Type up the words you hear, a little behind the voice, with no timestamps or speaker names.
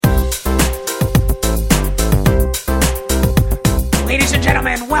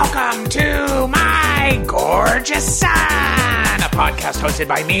gentlemen, welcome to My Gorgeous Son, a podcast hosted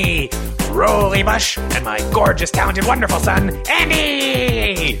by me, Rolly Bush, and my gorgeous, talented, wonderful son,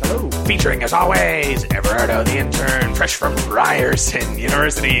 Andy. Hello. Featuring, as always, Everardo the intern, fresh from Ryerson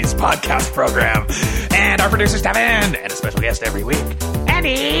University's podcast program, and our producer, Stefan, and a special guest every week,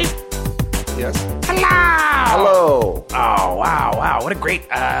 Andy. Yes. Hello. Hello. Oh, wow. What a great,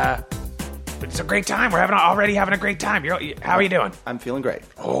 it's a great time. We're already having a great time. How are you doing? I'm feeling great.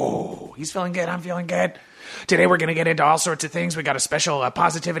 Oh, he's feeling good. I'm feeling good. Today we're going to get into all sorts of things. We got a special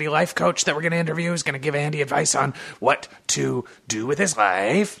positivity life coach that we're going to interview. He's going to give Andy advice on what to do with his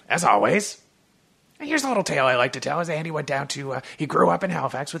life, as always. And here's a little tale I like to tell. As Andy went down to, he grew up in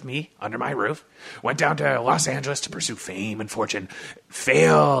Halifax with me under my roof, went down to Los Angeles to pursue fame and fortune,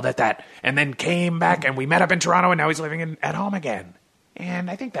 failed at that, and then came back and we met up in Toronto, and now he's living at home again. And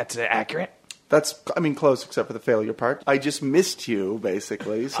I think that's accurate. That's, close except for the failure part. I just missed you,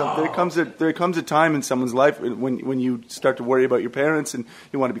 basically. So there comes a time in someone's life when you start to worry about your parents and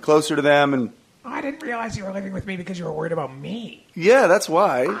you want to be closer to them. And I didn't realize you were living with me because you were worried about me. Yeah, that's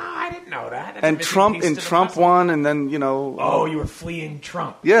why. I didn't know that. That's and Trump won, and then Oh, you were fleeing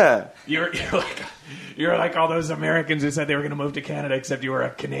Trump. Yeah. You're like all those Americans who said they were going to move to Canada, except you were a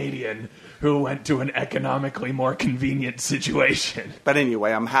Canadian who went to an economically more convenient situation. But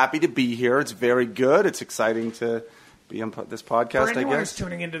anyway, I'm happy to be here. It's very good. It's exciting to be on this podcast, For anyone I who's guess.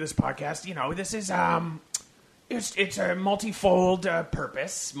 tuning into this podcast, this is it's a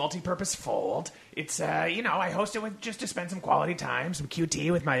multi-purpose fold. It's I host it with just to spend some quality time, some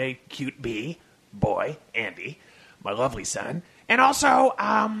QT with my cute bee boy Andy, my lovely son, and also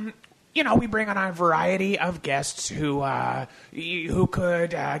we bring on a variety of guests who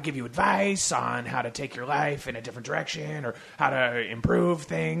could give you advice on how to take your life in a different direction or how to improve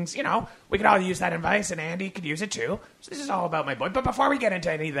things. We could all use that advice, and Andy could use it too. So this is all about my boy. But before we get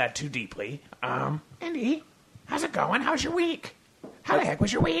into any of that too deeply, Andy, how's it going? How's your week? How the heck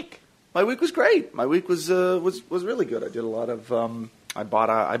was your week? My week was great. My week was really good. I did a lot of. I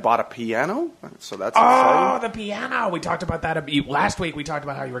bought a piano, so that's exciting. Oh, the piano! We talked about that last week. We talked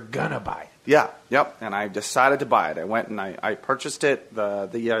about how you were gonna buy it. Yeah, yep. And I decided to buy it. I went and I purchased it.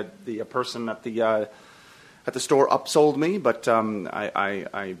 The person at the store upsold me, but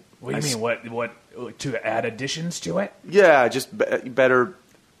I. What do you mean? What to add additions to it? Yeah, just better.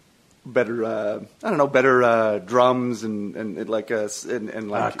 I don't know, better drums and like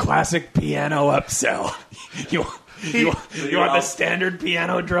classic piano upsell. You want the standard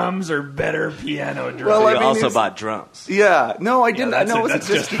piano drums or better piano drums? Well, you also bought drums. Yeah, no, I didn't. That's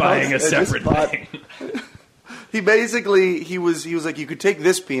just buying a separate thing. He was like, you could take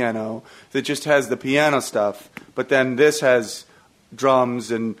this piano that just has the piano stuff, but then this has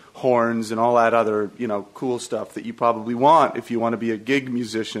drums and horns and all that other cool stuff that you probably want if you want to be a gig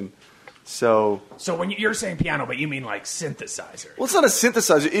musician. So when you're saying piano, but you mean like synthesizer? Well, it's not a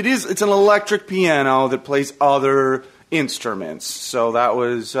synthesizer. It's an electric piano that plays other instruments. So that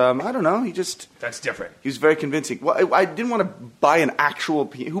was, I don't know. That's different. He was very convincing. Well, I didn't want to buy an actual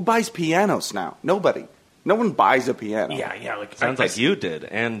piano. Who buys pianos now? Nobody. No one buys a piano. Yeah. Sounds like you did,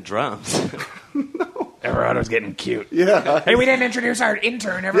 and drums. No. Everardo's getting cute. Yeah. Hey, we didn't introduce our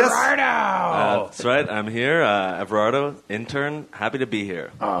intern, Everardo. Yes. That's right. I'm here, Everardo, intern. Happy to be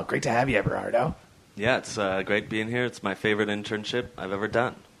here. Oh, great to have you, Everardo. Yeah, it's great being here. It's my favorite internship I've ever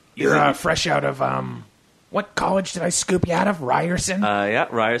done. You're fresh out of, what college did I scoop you out of? Ryerson?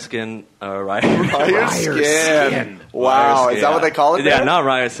 Ryerson. Ryerson. Wow, is that what they call it? Yeah, not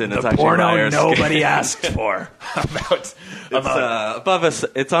Ryerson. It's actually porno Ryerson. nobody asked for. Above us.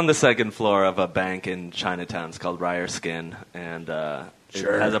 It's on the second floor of a bank in Chinatown. It's called Ryerson, and it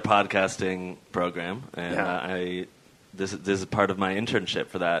has a podcasting program. And this is part of my internship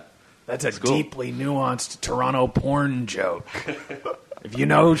for that. That's a deeply nuanced Toronto porn joke. If you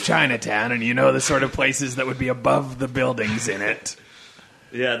know Chinatown and you know the sort of places that would be above the buildings in it.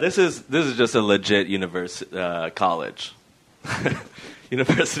 Yeah, this is just a legit college.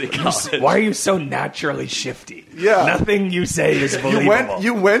 University college. Why are you so naturally shifty? Yeah. Nothing you say is believable.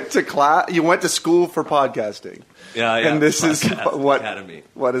 You went to class. You went to school for podcasting. Yeah. And this is what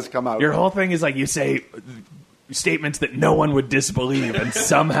has come out. Your whole thing is like you say statements that no one would disbelieve and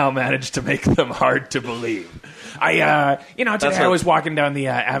somehow manage to make them hard to believe. Today I was walking down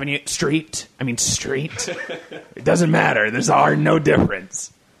the street. It doesn't matter. There's no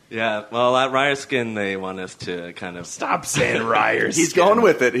difference. Yeah, well, at Ryerson, they want us to kind of... Stop saying Ryerson. He's going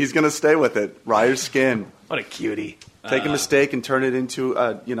with it. He's going to stay with it. Ryerson. What a cutie. Take a mistake and turn it into,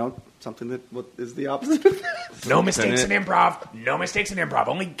 something that is the opposite. No mistakes in improv. No mistakes in improv.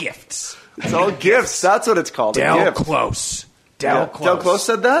 Only gifts. It's all gifts. That's what it's called. Del Close. Del Close. Del Close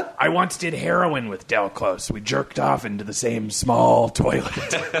said that? I once did heroin with Del Close. We jerked off into the same small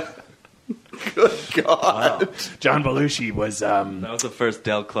toilet. Good God. Wow. John Belushi was That was the first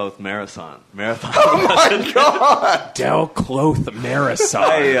Del Close marathon. Oh, my God. Del Close marathon.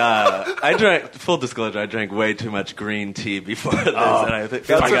 I drank. Full disclosure, I drank way too much green tea before this, and I think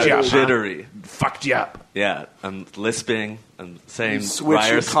I fucked you got up, huh? jittery. Fucked you up. Yeah, I'm lisping. I'm saying Switch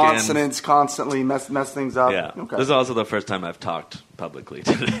Ryer your skin. consonants constantly, mess things up. Yeah, Okay. this is also the first time I've talked publicly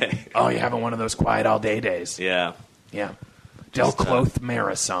today. Oh, you're having one of those quiet all day days. Yeah. Yeah. Del Close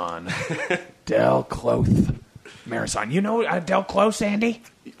marathon. Del Close marathon. You know Del Close, Andy?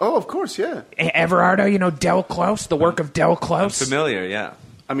 Oh, of course, yeah. Everardo, you know Del Close, the work of Del Close? Familiar, yeah.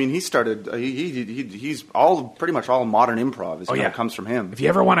 I mean, he started. He's pretty much all modern improv. It comes from him. If you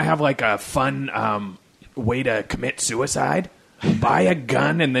ever want to have like a fun way to commit suicide, buy a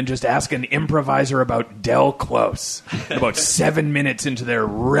gun and then just ask an improviser about Del Close. About 7 minutes into their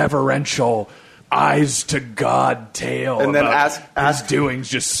reverential eyes to God tale, and then about ask his doings.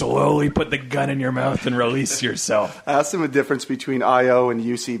 Just slowly put the gun in your mouth and release yourself. Ask him the difference between IO and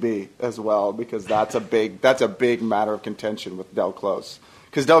UCB as well, because that's a big matter of contention with Del Close.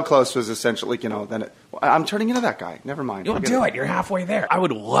 Because Del Close was essentially, I'm turning into that guy. Never mind. You'll do it. You're halfway there. I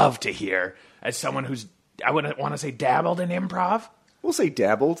would love to hear, as someone who's, I would want to say dabbled in improv. We'll say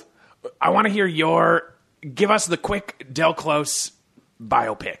dabbled. I want to hear give us the quick Del Close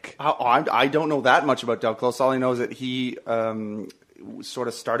biopic. I don't know that much about Del Close. All I know is that he sort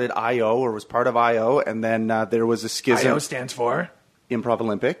of started IO or was part of IO, and then there was a schism. IO stands for Improv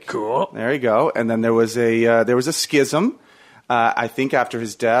Olympic. Cool. There you go. And then there was a schism. I think after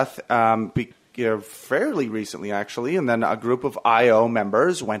his death, fairly recently actually, and then a group of IO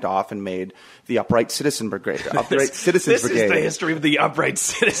members went off and made the Upright Citizen Brigade. This is the history of the Upright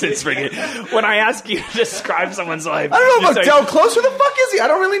Citizens Brigade. When I ask you to describe someone's life, I don't know about Del Close. Who the fuck is he? I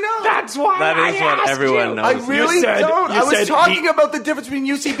don't really know. That's why That is I what asked everyone you. knows. I really don't. I was talking about the difference between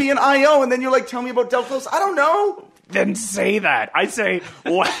UCB and IO, and then you're like, tell me about Del Close. I don't know. Then say that. I say,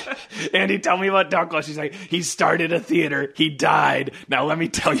 what? Andy, tell me about Del Close. She's like, he started a theater. He died. Now let me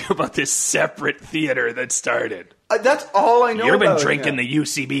tell you about this separate theater that started. That's all I know. You've been about drinking him. the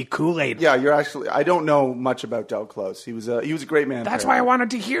UCB Kool-Aid. Yeah, you're actually. I don't know much about Del Close. He was a great man. That's why I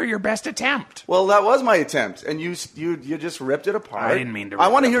wanted to hear your best attempt. Well, that was my attempt, and you just ripped it apart. I didn't mean to. I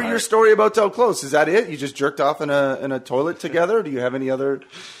want to hear apart. your story about Del Close. Is that it? You just jerked off in a toilet together? Do you have any other?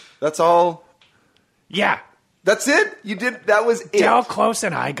 That's all. Yeah. That's it? You did? That was it? Del Close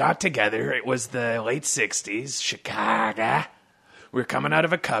and I got together. It was the late 60s, Chicago. We were coming out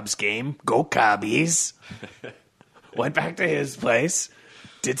of a Cubs game. Go Cubbies. Went back to his place.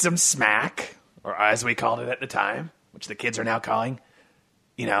 Did some smack, or as we called it at the time, which the kids are now calling,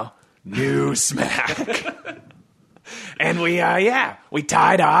 new smack. And we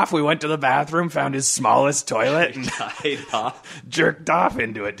tied off. We went to the bathroom, found his smallest toilet, and jerked off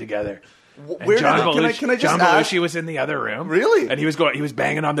into it together. Where John did can I just John ask? Belushi was in the other room. Really? And he was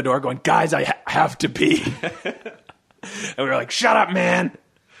banging on the door going, guys, I have to pee. And we were like, shut up, man.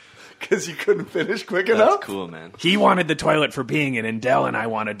 Because you couldn't finish quick That's enough? cool, man. He wanted the toilet for peeing in, and Del and I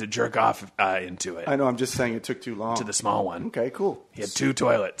wanted to jerk off into it. I know, I'm just saying it took too long. To the small one. Okay, cool. He had two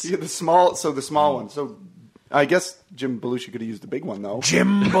toilets. Yeah, the small one. So I guess Jim Belushi could have used the big one, though.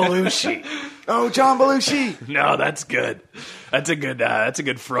 Jim Belushi. Oh, John Belushi. No, that's good. That's a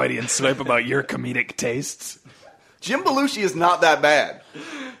good Freudian slip about your comedic tastes. Jim Belushi is not that bad.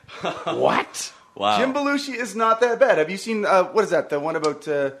 What? Wow. Jim Belushi is not that bad. Have you seen, what is that? The one about,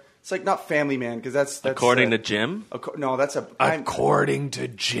 it's like not Family Man, because that's According to Jim? No, that's According to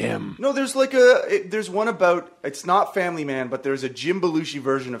Jim. No, there's like there's one about, it's not Family Man, but there's a Jim Belushi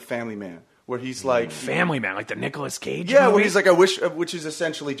version of Family Man. Where he's like Family Man, like the Nicolas Cage movie? movie? Where he's like, I wish, which is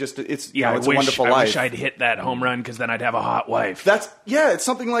essentially just, it's a Wonderful Life. I wish I'd hit that home run because then I'd have a hot wife. It's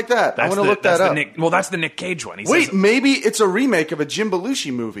something like that. I want to look that up. That's the Nick Cage one. Wait, maybe it's a remake of a Jim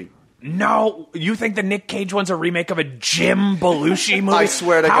Belushi movie. No, you think the Nick Cage one's a remake of a Jim Belushi movie? I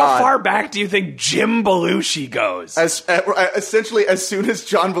swear to God. God. How far back do you think Jim Belushi goes? Essentially, as soon as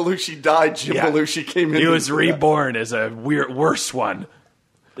John Belushi died, Jim Belushi came in. He was reborn as a worse one.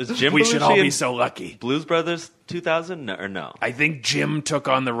 Is Jim We Belushi should all be in so lucky. Blues Brothers 2000 or no? I think Jim took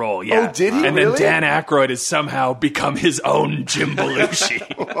on the role, yeah. Oh, did he And really? then Dan Aykroyd has somehow become his own Jim Belushi.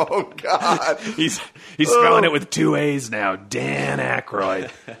 Oh, God. He's spelling it with two A's now. Dan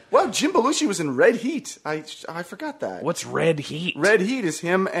Aykroyd. Wow, Jim Belushi was in Red Heat. I forgot that. What's Red Heat? Red Heat is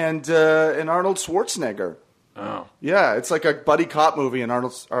him and Arnold Schwarzenegger. Oh. Yeah, it's like a buddy cop movie, and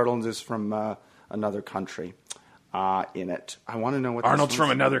Arnold is from another country. in it. I want to know what Arnold's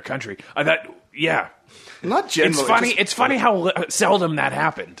from another country. Yeah. Not generally. It's funny how seldom that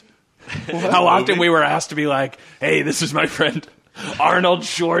happened. How often we were asked to be like, "Hey, this is my friend Arnold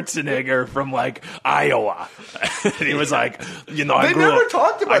Schwarzenegger from like Iowa," and he was like, they never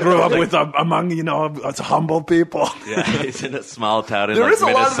talked about I grew it. up with among us humble people. Yeah, he's in a small town in There like is a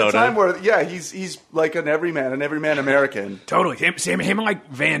lot of Minnesota. the time where, he's like an everyman American. Totally, him and like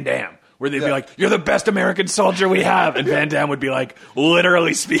Van Damme. Where they'd be like, "You're the best American soldier we have," and Van Damme would be like,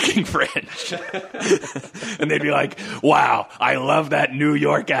 literally speaking French, and they'd be like, "Wow, I love that New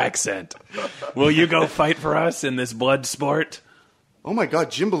York accent. Will you go fight for us in this blood sport?" Oh my God,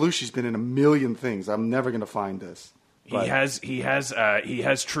 Jim Belushi's been in a million things. I'm never going to find this. But He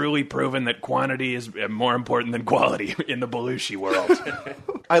has truly proven that quantity is more important than quality in the Belushi world.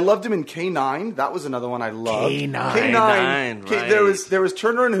 I loved him in K9. That was another one I loved. K9, right. There was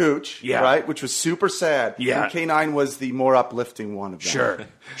Turner and Hooch, Yeah. right, which was super sad. Yeah. And K9 was the more uplifting one of them.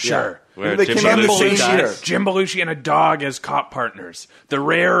 Sure. Where They Jim came out in the Belushi same year. dies. Jim Belushi and a dog as cop partners. The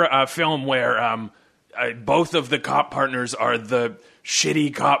rare film where both of the cop partners are the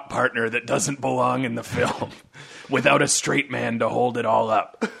shitty cop partner that doesn't belong in the film without a straight man to hold it all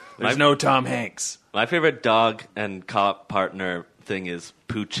up. There's no Tom Hanks. My favorite dog and cop partner thing is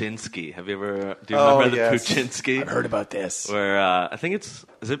Puchinsky. Do you remember the yes. Puchinsky? I've heard about this. Where I think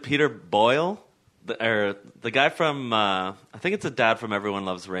is it Peter Boyle? The guy from, I think it's a dad from Everyone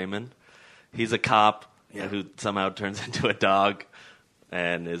Loves Raymond. He's a cop who somehow turns into a dog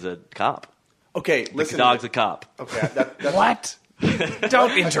and is a cop. Okay, The listen. dog's a cop. Okay, that's, What?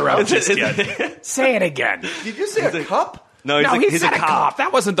 Don't interrupt just yet. Say it again. did you say a cup? No, He he's said a cop.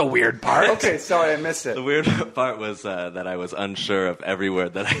 That wasn't the weird part. Okay, sorry, I missed it. The weird part was that I was unsure of every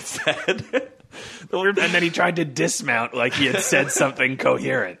word that I said. And then he tried to dismount like he had said something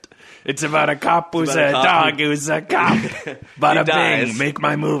coherent. It's about a cop who's about a a cop dog who's a cop. Bada bing, dies. make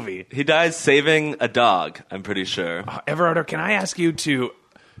my movie. He dies saving a dog, I'm pretty sure. Everardo, can I ask you to...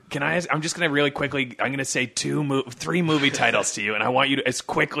 I'm just going to really quickly... I'm going to say 3 movie titles to you, and I want you to, as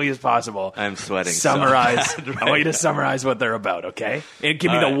quickly as possible... I'm sweating Summarize. so bad I want you to summarize what they're about, okay? And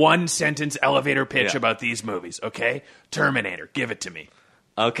give me All the right. one-sentence elevator pitch Yeah. about these movies, okay? Terminator, give it to me.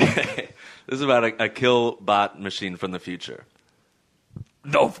 Okay. This is about a kill bot machine from the future.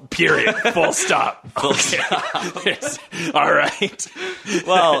 No, period. Full stop. Full stop. Yes. All right.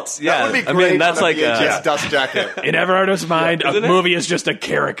 Well, yeah. That would be I great mean, that's on a like VHS dust jacket. In Everardo's mind, a Isn't it? movie is just a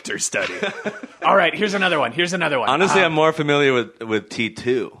character study. All right, here's another one. honestly, I'm more familiar with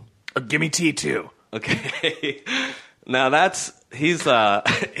T2. Give me T2. Okay. Now he's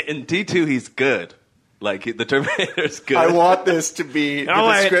in T2 he's good. Like the Terminator's good. I want this to be the Oh,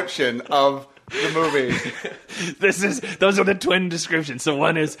 wait. description of the movie. Those are the twin descriptions. So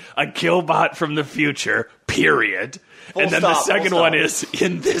one is a killbot from the future, period. Full and then stop, the second full one stop. is,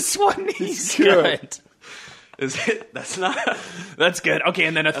 in this one, he's good. good. Is it? That's not. That's good. Okay,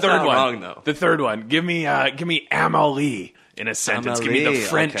 and then a That's third not one. wrong, though. The third one. Give me Amélie in a sentence. Give me the Amélie,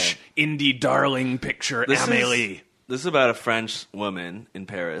 French okay. indie darling picture, Amélie. This is about a French woman in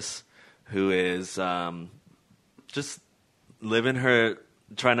Paris who is just living her,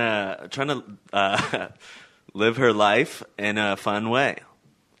 trying to live her life in a fun way.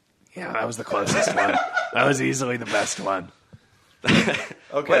 Yeah, that was the closest one. That was easily the best one.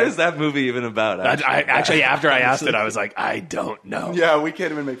 Okay. What is that movie even about? Actually, after I asked it, I was like, I don't know. Yeah, we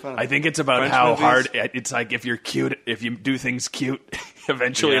can't even make fun of it. I think it's about French how movies? hard it's like if you're cute, if you do things cute,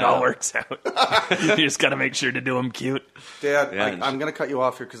 eventually it Yeah. all works out. You just got to make sure to do them cute. Dad, Yeah. I'm going to cut you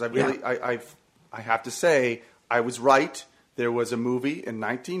off here because I have to say I was right. There was a movie in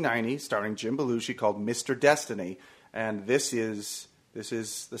 1990 starring Jim Belushi called Mr. Destiny, and this is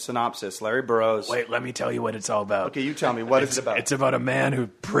the synopsis. Larry Burroughs. Wait, let me tell you what it's all about. Okay, you tell me. What is it about? It's about a man who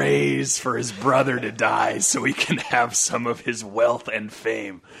prays for his brother to die so he can have some of his wealth and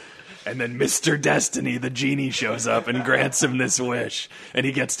fame. And then Mr. Destiny, the genie, shows up and grants him this wish. And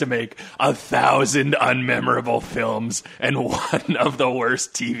he gets to make 1,000 unmemorable films and one of the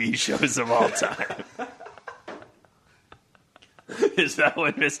worst TV shows of all time. Is that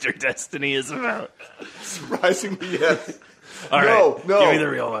what Mr. Destiny is about? Surprisingly, yes. All No, right, no. give me the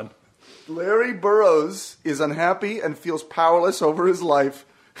real one. Larry Burroughs is unhappy and feels powerless over his life.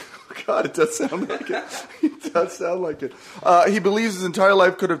 God, it does sound like it. It does sound like it. He believes his entire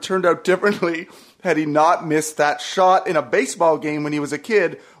life could have turned out differently had he not missed that shot in a baseball game when he was a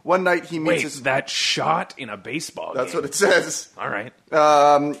kid. One night he meets Wait, his... that shot in a baseball That's game. what it says. All right.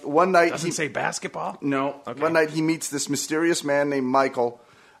 One night Doesn't say basketball? No. Okay. One night he meets this mysterious man named Michael,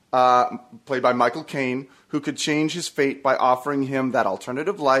 played by Michael Caine, who could change his fate by offering him that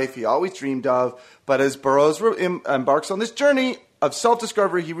alternative life he always dreamed of. But as Burroughs embarks on this journey of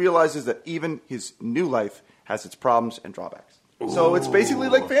self-discovery, he realizes that even his new life has its problems and drawbacks. Ooh. So it's basically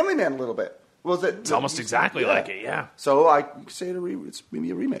like Family Man a little bit. It's almost exactly like it, yeah. So I say it's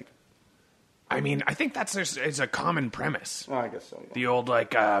maybe a remake. I mean, I think it's a common premise. Oh, I guess so. Yeah. The old,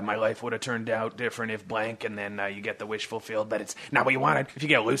 my life would have turned out different if blank, and then you get the wish fulfilled. But it's not what you wanted. If you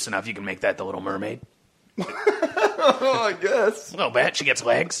get loose enough, you can make that the Little Mermaid. I guess. A little bit. She gets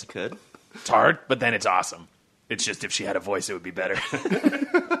legs. Could. It's hard, but then it's awesome. It's just if she had a voice, it would be better.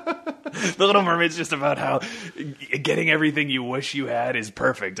 The Little Mermaid's just about how getting everything you wish you had is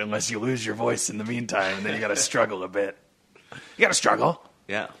perfect unless you lose your voice in the meantime, and then you got to struggle a bit. You got to struggle.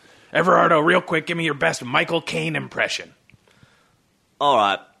 Yeah. Everardo, real quick, give me your best Michael Caine impression. All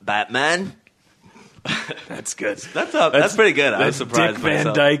right, Batman. That's good. That's pretty good. I was surprised Dick myself.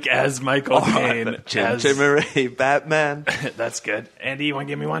 Van Dyke as Michael Caine. Chimmery, Batman. That's good. Andy, you want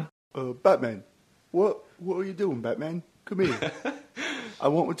to give me one? Batman. What are you doing, Batman? Come here. I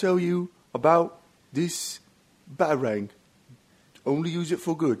want to tell you about this Batarang. Only use it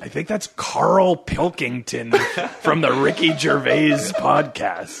for good. I think that's Carl Pilkington from the Ricky Gervais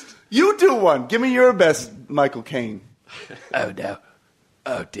podcast. You do one. Give me your best, Michael Caine. Oh, no.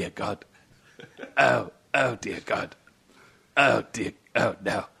 Oh, dear God. Oh, dear God. Oh, dear. Oh,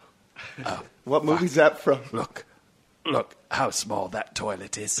 no. Oh, what movie's that from? Look how small that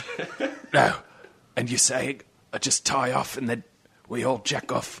toilet is. No. And you're saying I just tie off and then we all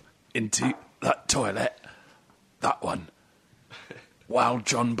jack off into that toilet. That one. While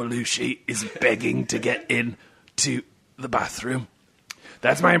John Belushi is begging to get into the bathroom.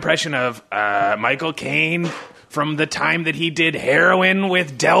 That's my impression of Michael Caine from the time that he did Heroin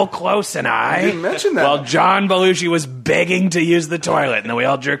with Del Close and I. didn't mention that. While John Belushi was begging to use the toilet. And then we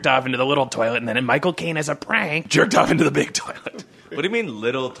all jerked off into the little toilet. And then Michael Caine, as a prank, jerked off into the big toilet. What do you mean,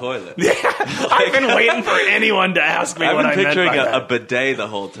 little toilet? Yeah, I've been waiting for anyone to ask me what I meant by that. I've been picturing a bidet the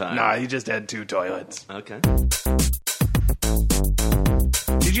whole time. Nah, he just had 2 toilets. Okay.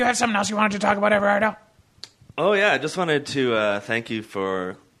 Did you have something else you wanted to talk about, Everardo? Oh, yeah. I just wanted to thank you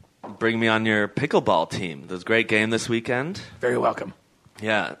for bringing me on your pickleball team. It was a great game this weekend. Very welcome.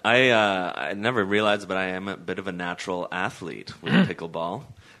 Yeah. I never realized, but I am a bit of a natural athlete with pickleball.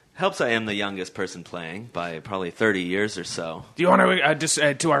 Helps I am the youngest person playing by probably 30 years or so. Do you want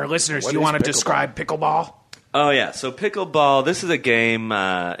to, to our listeners, do you want to describe pickleball? Oh, yeah. So pickleball, this is a game,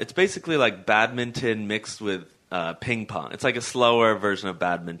 it's basically like badminton mixed with ping pong. It's like a slower version of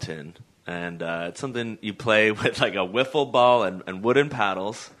badminton. And it's something you play with like a wiffle ball and wooden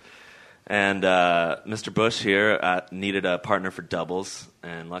paddles. And Mr. Bush here needed a partner for doubles.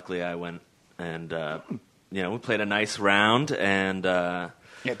 And luckily I went and, we played a nice round. And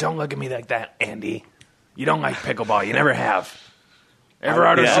yeah, don't look at me like that, Andy. You don't like pickleball. You never have.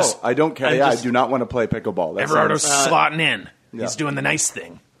 Everardo's I don't care. I do not want to play pickleball. Everardo's slotting in. Yeah. He's doing the nice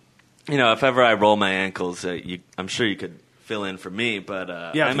thing. If ever I roll my ankles, I'm sure you could fill in for me. But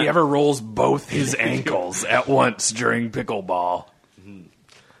if he ever rolls both his ankles at once during pickleball.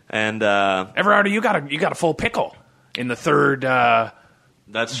 And Everardo, you got a full pickle in the third.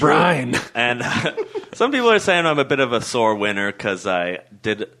 That's true. Brine. And some people are saying I'm a bit of a sore winner because I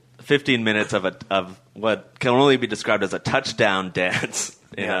did 15 minutes of what can only be described as a touchdown dance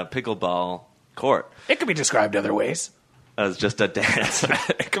in a pickleball court. It could be described other ways. As just a dance.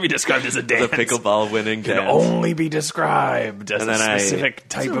 It could be described as a dance. The pickleball winning dance. It can only be described as a specific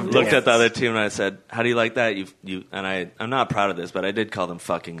type of dance. Looked at the other team and I said, "How do you like that?" I'm not proud of this, but I did call them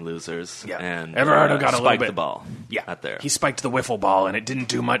fucking losers. Yeah. And Everardo got a little bit. Spiked the ball. Yeah. Out there. He spiked the wiffle ball and it didn't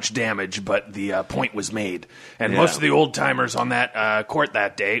do much damage, but the point was made. And most of the old timers on that court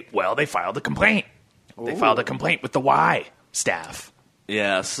that day, well, they filed a complaint. They filed a complaint with the Y staff.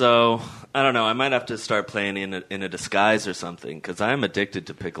 Yeah, so I don't know. I might have to start playing in a disguise or something because I'm addicted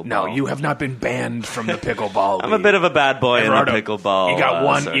to pickleball. No, you have not been banned from the pickleball. I'm a bit of a bad boy Everardo, in the pickleball. You got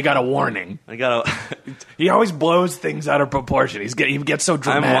one. You got a warning. He always blows things out of proportion. He gets so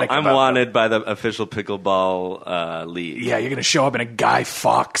dramatic. I'm wanted by the official pickleball league. Yeah, you're gonna show up in a Guy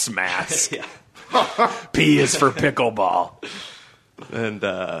Fawkes mask. P is for pickleball.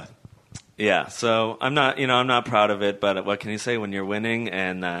 And yeah, so I'm not proud of it, but what can you say when you're winning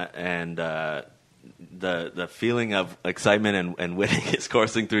and the feeling of excitement and winning is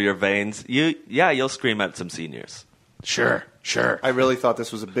coursing through your veins? You'll scream at some seniors. Sure. I really thought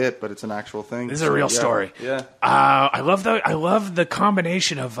this was a bit, but it's an actual thing. This is a real story. Yeah. I love the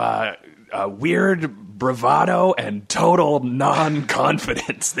combination of weird bravado and total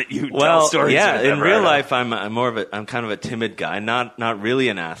non-confidence that you tell stories. Yeah, with in real Everardo. life, I'm kind of a timid guy, not really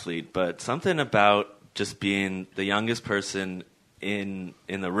an athlete, but something about just being the youngest person in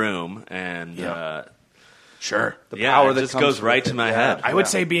the room, and Sure. power it that just comes goes with right it. to my Yeah. head. I would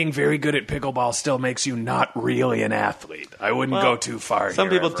say being very good at pickleball still makes you not really an athlete. I wouldn't go too far.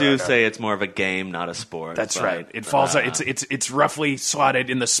 Some here, people do Everardo. say it's more of a game, not a sport. That's but, right. It falls. It's roughly slotted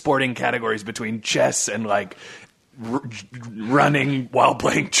in the sporting categories between chess and like running while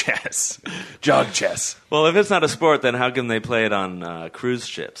playing chess, jog chess. Well, if it's not a sport, then how can they play it on cruise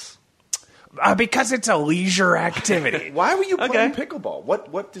ships? Because it's a leisure activity. Why were you playing Okay. pickleball? What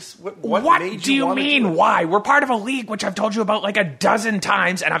What made do you want to mean? do it? Why? We're part of a league, which I've told you about like a dozen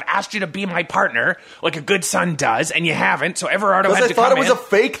times, and I've asked you to be my partner, like a good son does, and you haven't. So Everardo Because had I to thought come it was in. a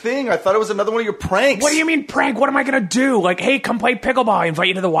fake thing. I thought it was another one of your pranks. What do you mean prank? What am I going to do? Like, hey, come play pickleball. I invite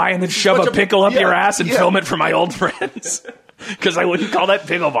you to the Y and then shove bunch a of- pickle up yeah, your ass and yeah. film it for my old friends. Because I wouldn't call that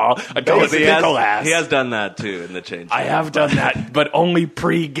pickleball. I'd call it He pickle ass. has done that too in the change. I have done that, but only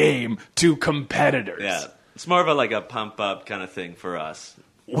pre-game to competitors. Yeah, it's more of a pump up kind of thing for us.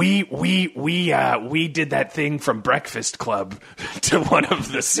 We did that thing from Breakfast Club to one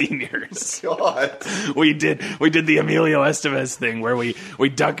of the seniors. God. We did the Emilio Estevez thing where we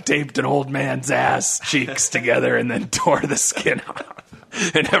duct taped an old man's ass cheeks together and then tore the skin off.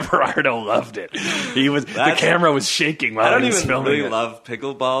 And Everardo loved it. The camera was shaking while I don't he was even filming really it. love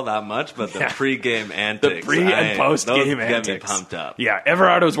pickleball that much, but the Yeah. pre-game antics, The pre and post those game get antics. me pumped up. Yeah,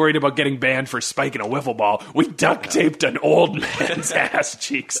 Everardo's worried about getting banned for spiking a wiffle ball. We duct taped an old man's ass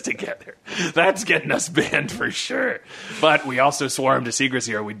cheeks together. That's getting us banned for sure. But we also swore him to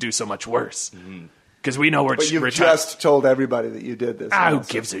secrecy, or we'd do so much worse. Because we know we're. But you've we're just told everybody that you did this. who now,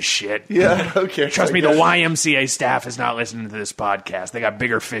 so- gives a shit? Yeah, okay. Trust me, I the guess. YMCA staff is not listening to this podcast. They got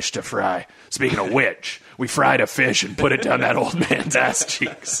bigger fish to fry. Speaking of which, we fried a fish and put it down that old man's ass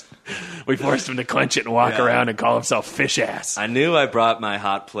cheeks. We forced him to clench it and walk Yeah. around and call himself Fish Ass. I knew I brought my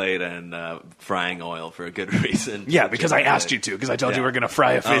hot plate and frying oil for a good reason. Yeah, because I asked you to, because I told you we were going to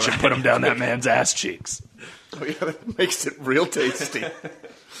fry a fish and put him down that man's ass cheeks. Oh, yeah, that makes it real tasty.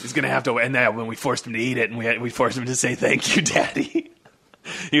 He's going to have to, and then when we forced him to eat it, and we forced him to say, thank you, Daddy.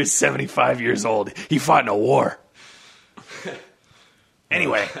 He was 75 years old. He fought in a war.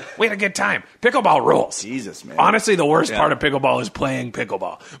 Anyway, we had a good time. Pickleball rules. Jesus, man. Honestly, the worst Yeah. part of pickleball is playing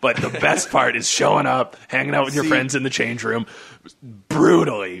pickleball. But the best part is showing up, hanging out with your See- friends in the change room,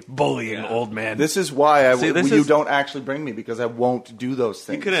 brutally bullying old man. This is why See, this you is- don't actually bring me, because I won't do those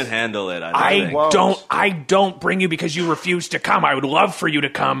things. You couldn't handle it. I think. won't. I don't bring you because you refuse to come. I would love for you to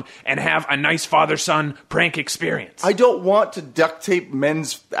come and have a nice father-son prank experience. I don't want to duct tape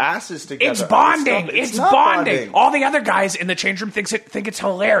men's asses together. It's bonding. not- It's not bonding. All the other guys in the change room think it's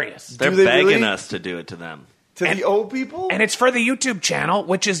hilarious. They're Do they begging really? us to do it to them. To the old people? And it's for the YouTube channel,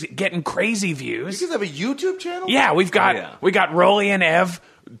 which is getting crazy views. You guys have a YouTube channel? Yeah, we got Rolly and Ev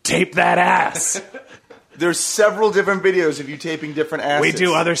tape that ass. There's several different videos of you taping different asses. We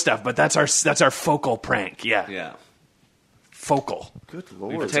do other stuff, but that's our focal prank. Yeah, Yeah. focal. Good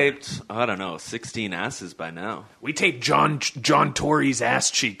We've lord. taped, I don't know, 16 asses by now. We taped John Tory's ass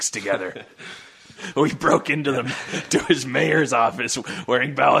cheeks together. We broke into to his mayor's office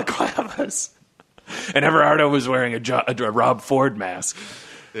wearing balaclavas, and Everardo was wearing a Rob Ford mask.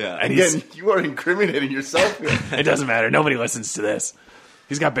 Yeah. And he's, Again, you are incriminating yourself here. it doesn't matter. Nobody listens to this.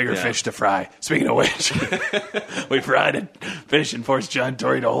 He's got bigger Yeah. fish to fry. Speaking of which, we fried a fish and forced John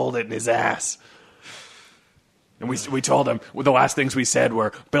Tory to hold it in his ass. And we told him, the last things we said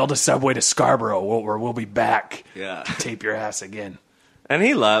were, build a subway to Scarborough where we'll be back Yeah. to tape your ass again. And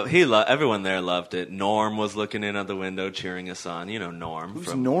everyone there loved it. Norm was looking in at the window cheering us on. You know Norm.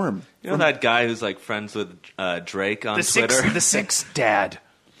 Who's Norm? You know that guy who's like friends with Drake on Twitter? The sixth dad.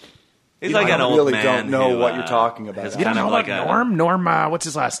 He's like I an old really man. don't know who, what you're talking about. is You don't kind know of like about a- Norm? Norm, what's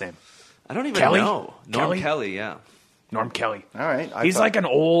his last name? I don't even Kelly? know. Norm Kelly? Kelly, yeah. Norm Kelly. All right. He's like an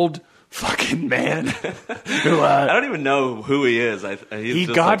old fucking man who I don't even know who he is. He's he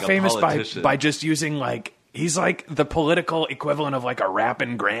just got like a famous politician. by just using like he's like the political equivalent of like a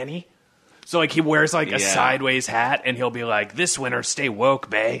rapping granny. So like he wears like a Yeah. sideways hat and he'll be like, "This winter, stay woke,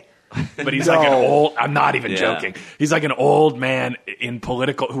 bae." But he's like an No. old. I'm not even Yeah. joking. He's like an old man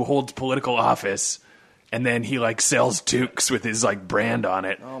who holds political office, and then he like sells toques with his like brand on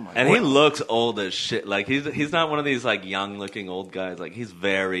it. Oh my! And he looks old as shit. Like he's not one of these like young looking old guys. Like he's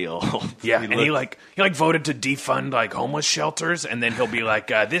very old. Yeah, and he voted to defund like homeless shelters, and then he'll be like,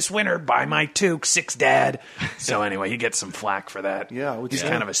 "This winter, buy my toque, six dad." So anyway, he gets some flack for that. Yeah, I would he's say.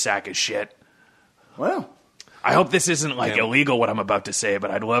 kind of a sack of shit. Well, I hope this isn't like illegal what I'm about to say,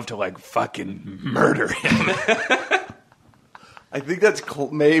 but I'd love to like fucking murder him. I think that's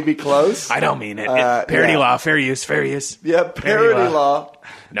maybe close. I don't mean it. Parody law, fair use. Yeah, parody law.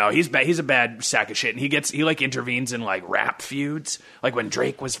 No, he's bad. He's a bad sack of shit, and he like intervenes in like rap feuds, like when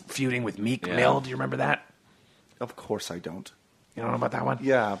Drake was feuding with Meek Mill. Do you remember that? Of course I don't. You don't know about that one?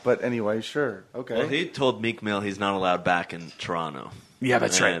 Yeah, but anyway, sure. Okay. Well, he told Meek Mill he's not allowed back in Toronto. Yeah,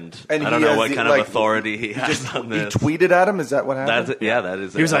 that's right. And And I don't he know has what the, kind like, of authority he has on He this. tweeted at him? Is that what happened? That's it. Yeah, that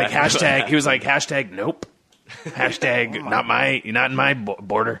is. He was like exactly hashtag. He was like hashtag. Nope. Hashtag. You're not in my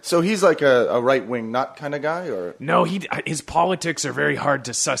border. So he's like a right-wing nut kind of guy? Or No, his politics are very hard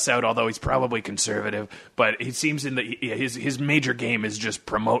to suss out. Although he's probably conservative, but he seems his major game is just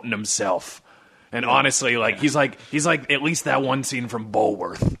promoting himself. And honestly, like he's like at least that one scene from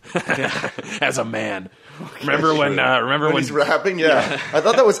Bulworth as a man. Remember when he's rapping? Yeah. I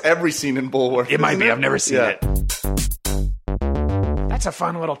thought that was every scene in Bulworth. It might isn't be. I've never seen Yeah. it. That's a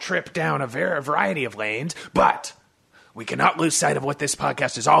fun little trip down a variety of lanes, but we cannot lose sight of what this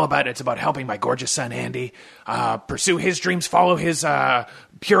podcast is all about. It's about helping my gorgeous son, Andy, pursue his dreams, follow his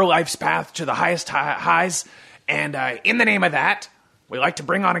pure life's path to the highest highs. And in the name of that, we like to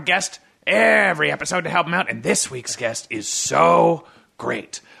bring on a guest every episode to help him out. And this week's guest is so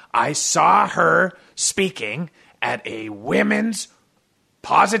great. I saw her speaking at a women's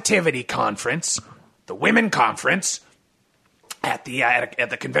positivity conference, the Women Conference, at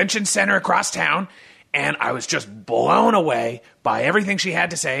the convention center across town, and I was just blown away by everything she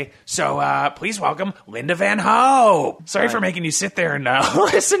had to say. So please welcome Linda Van Hope. Sorry for making you sit there and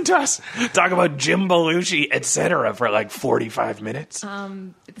listen to us talk about Jim Belushi, etc. for like 45 minutes.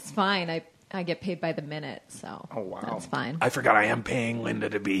 It's fine. I get paid by the minute, so that's fine. I forgot I am paying Linda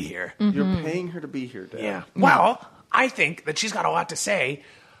to be here. You're paying her to be here, Dad. Yeah. Well, I think that she's got a lot to say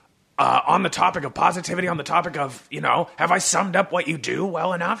on the topic of positivity, on the topic of, have I summed up what you do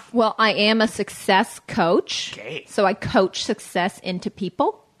well enough? Well, I am a success coach. Okay. So I coach success into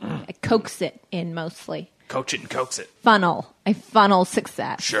people. I coax it in mostly. Coach it and coax it. I funnel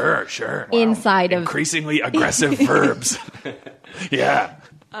success. Sure. Wow. Inside of increasingly aggressive verbs. Yeah.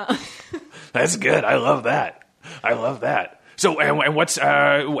 That's good. I love that. So, and what's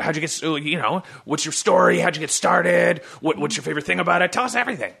how'd you get? What's your story? How'd you get started? What's your favorite thing about it? Tell us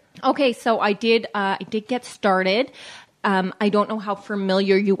everything. Okay, so I did get started. I don't know how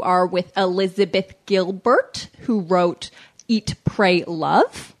familiar you are with Elizabeth Gilbert, who wrote Eat, Pray,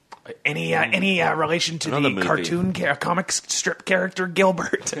 Love. Any relation to Another the movie. cartoon comic strip character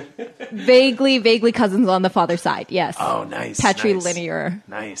Gilbert? Vaguely cousins on the father's side. Yes. Oh, nice. Patrilinear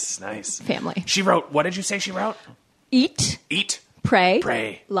Nice. family. She wrote. What did you say she wrote? Eat, Eat,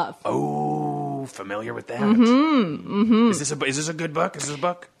 pray, love. Oh, familiar with that. Mm-hmm. Is this a good book? Is this a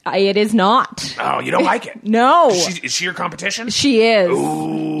book? It is not. Oh, you don't like it? No. Is she your competition? She is.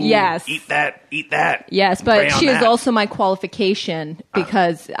 Ooh, Yes. Eat that. Yes, Pray but on she is that. also my qualification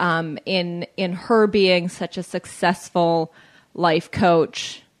because in her being such a successful life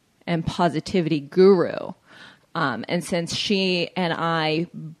coach and positivity guru, and since she and I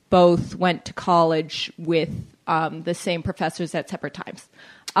both went to college with the same professors at separate times,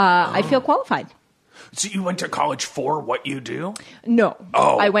 I feel qualified. So you went to college for what you do? No.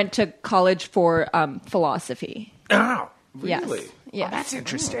 Oh. I went to college for philosophy. Oh, Really? Yes. Oh, that's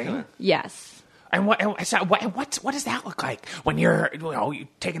interesting. Yes. And what does that look like when you're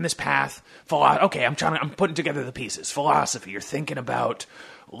taking this path? Okay, I'm putting together the pieces. Philosophy. You're thinking about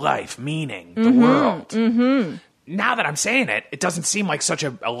life, meaning, the world. Mm-hmm. Now that I'm saying it, it doesn't seem like such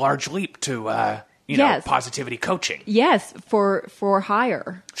a large leap to Yes. positivity coaching. Yes, for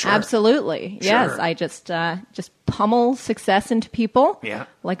hire. Sure. Absolutely. Yes, Sure. I just pummel success into people. Yeah.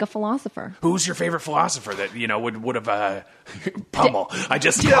 Like a philosopher. Who's your favorite philosopher that would have pummel? I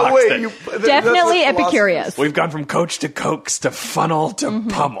just Yeah, talked wait. that- That's Definitely what Epicurus. We've gone from coach to coax to funnel to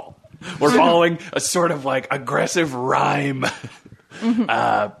pummel. We're following a sort of like aggressive rhyme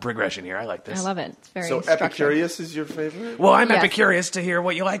progression here. I like this. I love it. It's very So structured. Epicurus is your favorite? Well, I'm Yes. curious to hear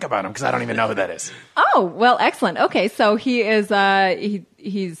what you like about him because I don't even know who that is. Oh, well, excellent. Okay, so he is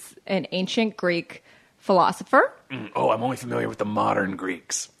he's an ancient Greek philosopher. Oh, I'm only familiar with the modern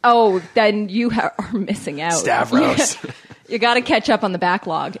Greeks. Oh, then you are missing out. Stavros. You got to catch up on the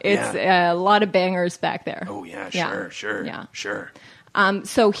backlog. It's a lot of bangers back there. Oh yeah, Yeah. sure. Yeah. Sure.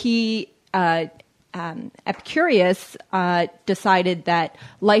 So he, Epicurus, decided that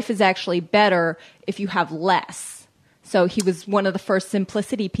life is actually better if you have less. So he was one of the first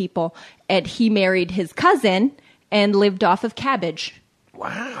simplicity people, and he married his cousin and lived off of cabbage.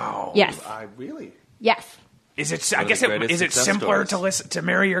 Wow. Yes. Really? Yes. Is it? One I of guess the it greatest is it success simpler stories. to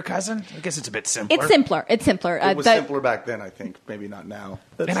marry your cousin? I guess it's a bit simpler. It's simpler. It's simpler. It was the- simpler back then, I think. Maybe not now.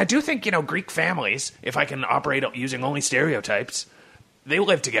 And I do think Greek families, if I can operate using only stereotypes, they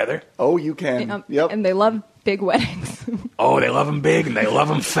live together. Oh, you can. Yep. And they love big weddings. Oh, they love them big and they love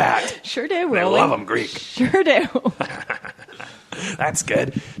them fat. Sure do. They Willie. love them Greek. Sure do. That's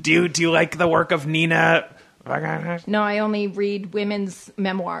good. Do you like the work of Nina? No, I only read women's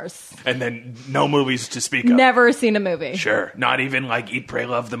memoirs. And then no movies to speak of. Never seen a movie. Sure. Not even like Eat, Pray,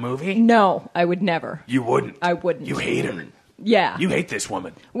 Love the movie? No, I would never. You wouldn't. I wouldn't. You hate her. Yeah. You hate this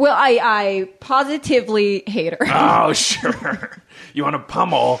woman. Well, I positively hate her. Oh, sure. You want to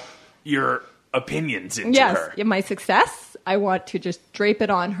pummel your opinions into Yes, her. in my success, I want to just drape it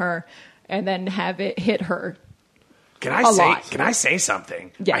on her and then have it hit her. Can I A say? lot. Can I say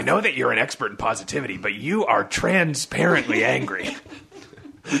something? Yes. I know that you're an expert in positivity, but you are transparently angry.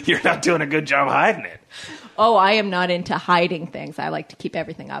 You're not doing a good job hiding it. Oh, I am not into hiding things. I like to keep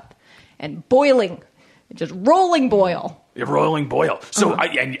everything up and boiling, just rolling boil. You're roiling boil. So, Uh-huh.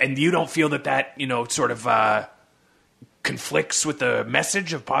 and you don't feel that sort of conflicts with the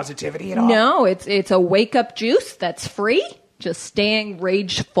message of positivity at all? No, it's a wake up juice that's free, just staying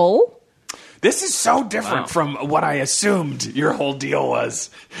rageful. This is so different Wow. from what I assumed your whole deal was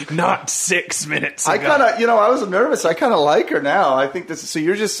not 6 minutes ago. I kind of, I was nervous. I kind of like her now. I think this. So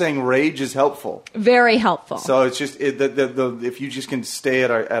you're just saying rage is helpful. Very helpful. So it's just if you just can stay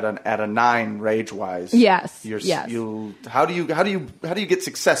at a 9 rage wise. Yes, You're, yes. How do you get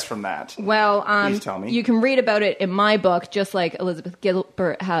success from that? Well, Please tell me. you can read about it in my book, just like Elizabeth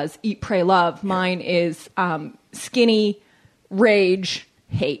Gilbert has Eat, Pray, Love. Mine is skinny, rage,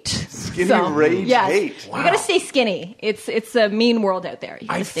 hate. Skinny, rage, yes. hate. You got to stay skinny. It's a mean world out there. You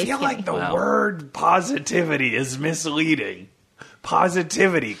gotta I stay feel skinny. like the word positivity is misleading.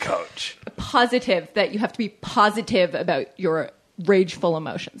 Positivity coach. Positive, that you have to be positive about your rageful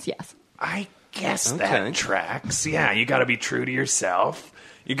emotions. Yes. I guess Okay. that tracks. Yeah, you got to be true to yourself.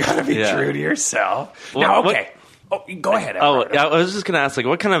 You got to be Yeah. true to yourself. Well, now, what- okay. Oh, go ahead. Oh, Edward. yeah, I was just going to ask,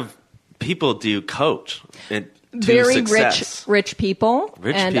 what kind of people do you coach? To Very success? rich people.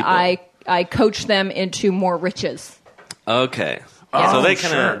 Rich and people. I coach them into more riches. Okay. Oh, So they sure.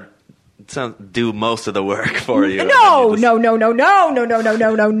 kind of do most of the work for you. No, And you no, no, no, no, no, no, no,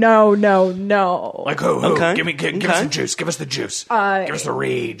 no, no, no, no, no. Like who? Okay. Give us Okay. some juice. Give us the juice. Give us the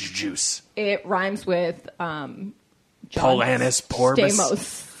rage juice. It rhymes with John Polanus Porbus.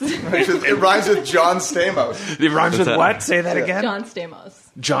 Stamos. It rhymes with John Stamos. It rhymes with that? what? Say that again. John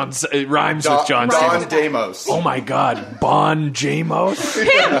Stamos. It rhymes with John Don Stamos. Damos. Oh my God, Bon Jamos.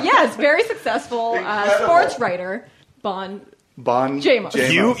 Him, yes, very successful Incredible. sports writer. Bon. Bon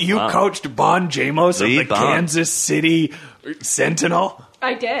Jamos. You Wow. coached Bon Jamos of The the Bon. Kansas City Sentinel,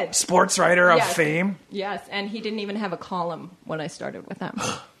 I did. sports writer of Yes. fame. Yes, and he didn't even have a column when I started with him.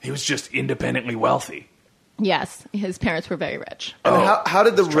 He was just independently wealthy. Yes, his parents were very rich. And how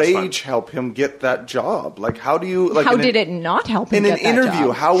did the It's trust fund. rage help him get that job? Like, how do you like? How in did an- it not help him in an get that interview?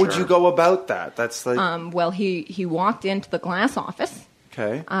 job? How would Sure. you go about that? That's like Well, he walked into the glass office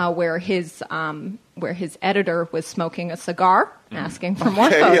okay. where his editor was smoking a cigar, asking for more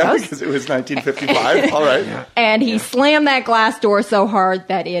Okay, yeah, photos. because it was 1955. All right. And he slammed that glass door so hard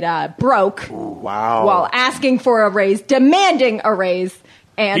that it broke Wow. while asking for a raise, demanding a raise.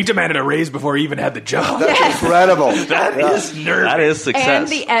 And, He demanded a raise before he even had the job. That's incredible. That is nervous. That is success. and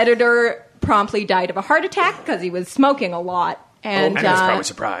the editor promptly died of a heart attack because he was smoking a lot. And, And he was probably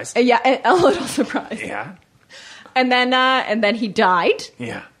surprised. Yeah, a little surprised. Yeah, And then he died,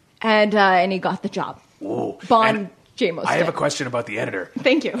 yeah. and he got the job. Whoa. Bon And Jamos. I have a did. question about the editor.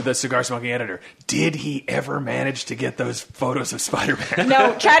 Thank you. The cigar smoking editor. Did he ever manage to get those photos of Spider-Man?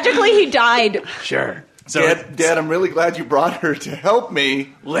 No, tragically he died. Sure. So Dad, I'm really glad you brought her to help me.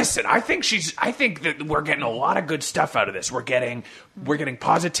 listen, I think that we're getting a lot of good stuff out of this. We're getting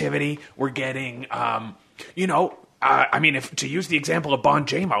positivity. We're getting, I mean, if to use the example of Bon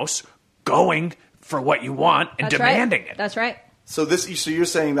Jamos, going for what you want and That's demanding right. it. That's right. So you're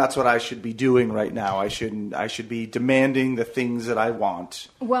saying that's what I should be doing right now. I should be demanding the things that I want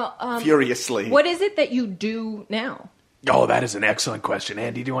Well, furiously. what is it that you do now? Oh, that is an excellent question,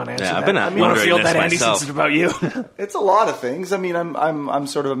 Andy. Do you want to answer Yeah, that? I've been you want to wondering field this that, Andy, myself. since it's about you? It's a lot of things. I mean, I'm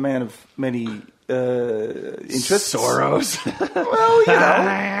sort of a man of many interests. Soros. Well,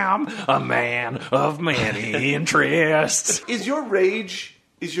 I am a man of many interests. Is your rage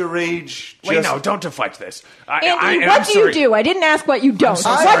just... Wait, no, don't deflect this. Andy, and I'm what do you sorry. do? I didn't ask what you don't.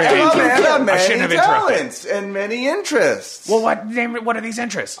 sorry. What I do I'm a you man do? of I shouldn't many have interrupted. talents and many interests. Well, what are these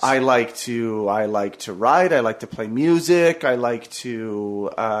interests? I like to write. I like to play music. I like to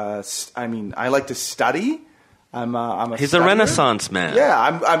I like to study. I'm a He's a studier. Renaissance man. Yeah,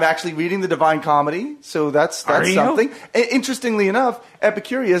 I'm actually reading the Divine Comedy, so that's Are you? something. Interestingly enough,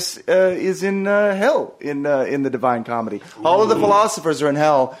 Epicurus is in hell in the Divine Comedy. All of the philosophers are in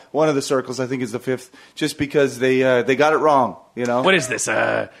hell. One of the circles, I think, is the fifth, just because they got it wrong. You know, What is this?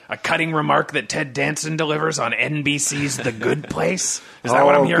 A cutting remark that Ted Danson delivers on NBC's The Good Place? Is that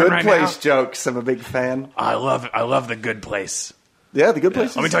what I'm hearing Good right Place now? jokes. I'm a big fan. I love The Good Place. Yeah, the Good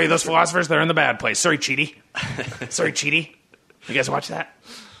Place. Let me tell you, those philosophers, they're in the bad place. Sorry, Cheaty. Sorry, Cheaty. You guys watch that?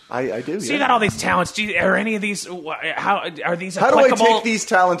 I do. So yeah. you got all these talents. Are any of these? How are these How do I applicable? take these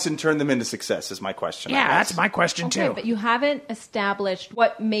talents and turn them into success? Is my question. I Yeah, guess. that's my question Okay, too. but you haven't established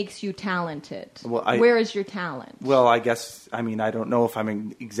what makes you talented. Well, Where is your talent? Well, I guess, I mean, I don't know if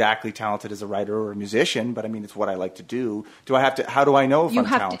I'm exactly talented as a writer or a musician, but I mean, it's what I like to do. Do I have to, how do I know if You I'm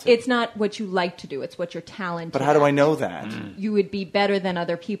have talented? to, it's not what you like to do, it's what you're talented But how do I at. know that? You would be better than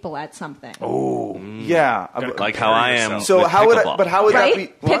other people at something. Oh, Yeah. Like how I am. So with how would I, pickleball. but how would Right?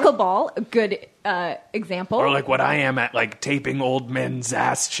 that be? what? Pickleball, a good example. or like what I am at, like taping old men's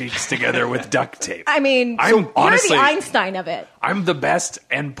ass cheeks together with duct tape. I mean, I'm honestly- you're the Einstein of it. I'm the best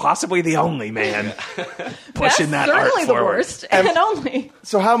and possibly the only man pushing That's that art certainly the forward. worst, and only.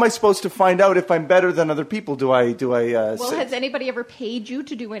 So how am I supposed to find out if I'm better than other people? Do I Well, say- has anybody ever paid you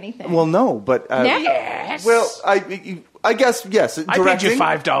to do anything? well, no, but, Never. Yes. well, I guess, yes. I paid you directing.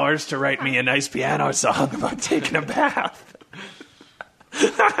 $5 to write me a nice piano song about taking a bath.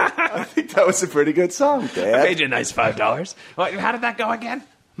 I think that was a pretty good song, I Dad. paid you a nice $5. What, how did that go again?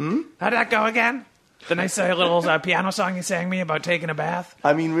 How did that go again? The nice little piano song you sang me about taking a bath.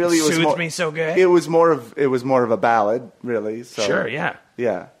 I mean, really, it was Soothed more, me so good. It was more of a ballad, really. So, Sure, yeah,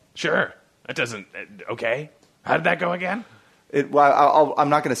 yeah. sure. That doesn't. Okay. How did that go again? I'm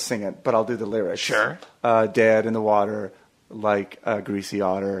not going to sing it, but I'll do the lyrics. Sure. Dad in the water, like a greasy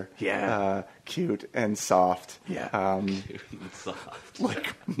otter. Yeah. Cute and soft. Yeah.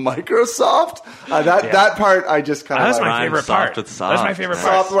 Like Microsoft. That part I just kind of That's my Rhyme favorite soft part. with That's soft. my favorite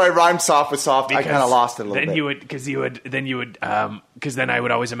part. soft. Where I rhyme soft with soft. I Because kind of lost it a little then bit. you would, because then I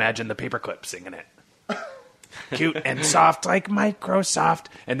would always imagine the paperclip singing it. Cute and soft like Microsoft,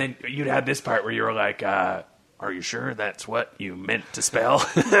 and then you'd have this part where you were like, "Are you sure that's what you meant to spell?"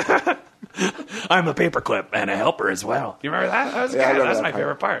 I'm a paperclip and a helper as well. You remember that? That was Yeah, I good. remember That's that my part.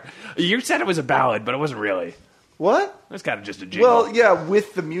 favorite part. You said it was a ballad, but it wasn't really. What? It was kind of just a jingle. Well, yeah,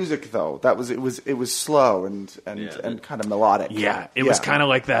 with the music though, it was slow and kind of melodic. Yeah, it was kind of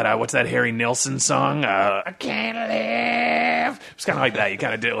like that. What's that Harry Nilsson song? I can't live. It was kind of like that. You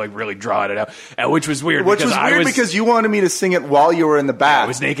kind of did like really draw it out, which was weird. Which because was I weird because you wanted me to sing it while you were in the bath. I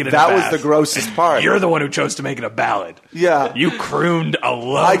was naked in the that bath. was the grossest part. You're the one who chose to make it a ballad. Yeah. You crooned a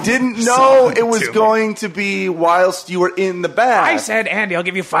love. I didn't know song it was to me. going to be whilst you were in the bath. I said, Andy, I'll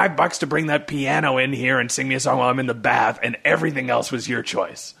give you $5 to bring that piano in here and sing me a song while I'm in the bath, and everything else was your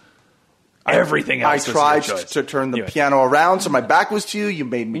choice. Everything I else was tried your choice. to turn the You- piano around so my back was to you. You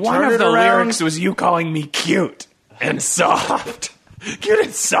made me One turn of it the around. lyrics was you calling me cute and soft. Cute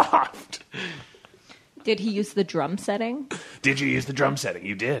and soft. Did he use the drum setting? Did you use the drum setting?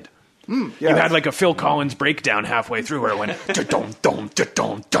 You did. Yeah. You had like a Phil Collins breakdown halfway through where it went da-dum, dum,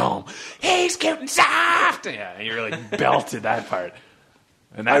 da-dum, dum. He's cute and soft. Yeah, you really belted that part.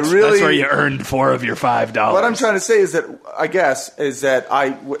 And that's where you earned 4 of your $5. What I'm trying to say is that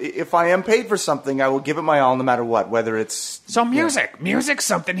if I am paid for something, I will give it my all no matter what, whether it's So music's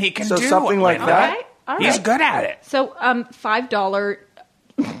something he can So do. something like Lena. that? All He's right. good at it. So, $5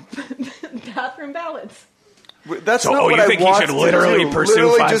 bathroom ballads. That's So, not what you I think he want should to literally do. pursue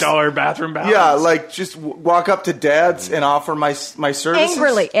Literally $5 bathroom ballads? Yeah, like just walk up to dads and offer my services.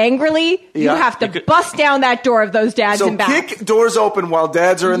 Angrily, you Yeah. have to bust down that door of those dads So and baths. kick doors open while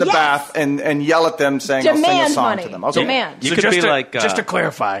dads are in the Yes. bath and yell at them saying, I'll sing a Demand song money. to them. Okay. Demand. You So could just be to, like just to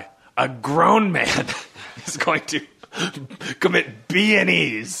clarify, a grown man is going to commit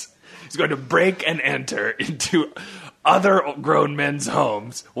B&Es. He's going to break and enter into other grown men's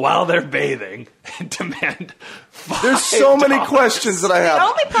homes while they're bathing and demand $5. There's so many questions that I The have.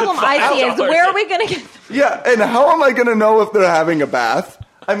 only problem I see is $5. where are we going to get Yeah, and how am I going to know if they're having a bath?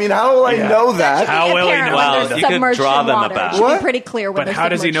 I mean, how will I Yeah. know that? How will he apparent know? when Well, they're you could submerged draw in them water. about. It should What? be pretty clear when But they're how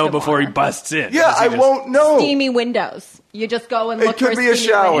does he submerged know in before he water. busts in? Yeah, Does he I just- won't know. Steamy windows. You just go and It look could for be a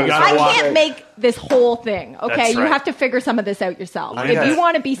steamy shower. windows. You gotta I watch can't it. make this whole thing, okay? That's You right. have to figure some of this out yourself. I If know. you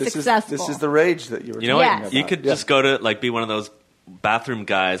want to be This successful. is the rage that you were You know talking what? about. You could Yeah. just go to like be one of those bathroom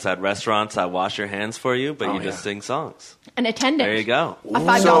guys at restaurants that wash your hands for you, but you just sing songs. An attendant. There you go. A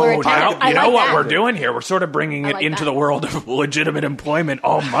 $5 So, attendant. You know like what that. we're doing here? We're sort of bringing it like into that. the world of legitimate employment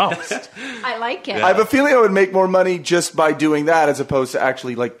almost. I like it. I have a feeling I would make more money just by doing that as opposed to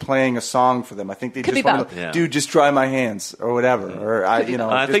actually like playing a song for them. I think they Could just be want both. to, Yeah. dude, just dry my hands or whatever. Or I I think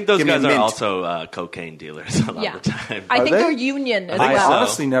just those give me a guys are mint. also cocaine dealers a lot Yeah. of the time. I think they? they're union as I well.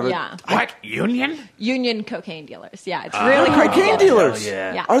 honestly never. Yeah. What? Union? Union cocaine dealers. Yeah, it's really hard to Cocaine get. dealers.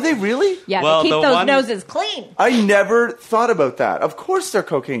 yeah. Yeah. Are they really? Yeah, Well, they keep the those one- noses clean. I never thought about that. Of course they're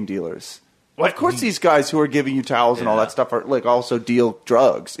cocaine dealers. What? Of course these guys who are giving you towels and all Yeah. that stuff are like also deal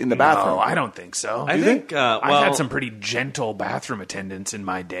drugs in the bathroom. No, I don't think so. I think, I've well, had some pretty gentle bathroom attendants in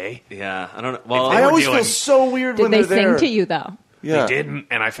my day. yeah, I don't know. Well, They I were always dealing- feel so weird Did when they they're sing there. to you though? Yeah. They didn't,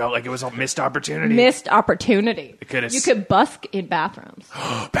 and I felt like it was a missed opportunity. Missed opportunity. could've You could busk in bathrooms.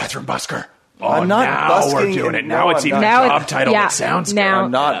 Bathroom busker. Oh, I'm not now busking we're doing it. in- Now no, it's I'm even not. a Now job it's- title yeah, that sounds now-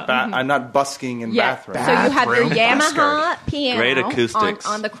 good. I'm not busking in Yeah. bathrooms. So you have your Bathroom Yamaha busker. piano Great acoustics.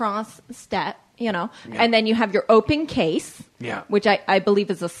 on the cross step, and then you have your open case, Yeah. which I believe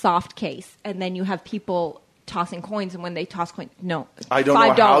is a soft case, and then you have people tossing coins, and when they toss coins, no, I don't know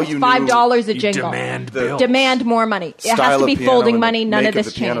 $5, how you knew $5 a You jingle. demand The- bills. Demand more money. It has style to of be piano folding and the money. None make of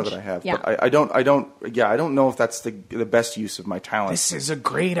this the piano change. that I have. Yeah. But I don't know if that's the best use of my talent. This is a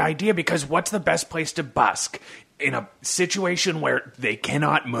great idea because what's the best place to busk in a situation where they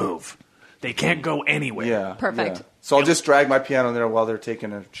cannot move? They can't go anywhere. Yeah, Perfect. yeah. So I'll just drag my piano there while they're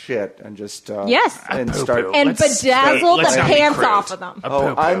taking a shit and just Yes. and Poo-poo. start. And Let's- bedazzle let's the not be pants crude. off of them. A Oh,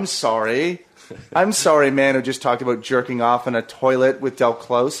 poo-poo. I'm sorry. I'm sorry, man, who just talked about jerking off in a toilet with Del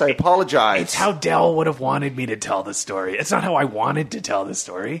Close. I apologize. It's how Dell would have wanted me to tell the story. It's not how I wanted to tell the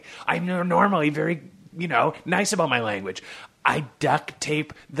story. I'm normally very, nice about my language. I duct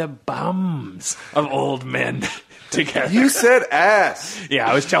tape the bums of old men together. You said ass. Yeah,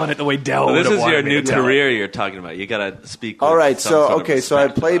 I was telling it the way Dell Well, would this have is wanted your me new to tell it. career you're talking about. You got to speak. All with right, some so sort of so I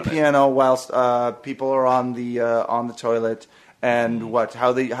respect play about it. piano whilst people are on the toilet. And what?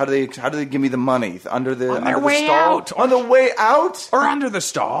 How do they give me the money under the On their under the way stall? out. On the way out? Or under the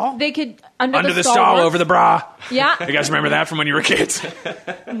stall. They could under, Under the stall stall once. over the bra. Yeah. You guys remember that from when you were kids?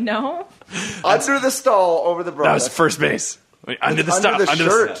 No. Under the stall over the bra. That was first base. Under the stall. under the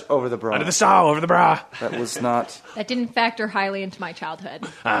shirt over the bra. Under the stall over the bra. That was not. That didn't factor highly into my childhood.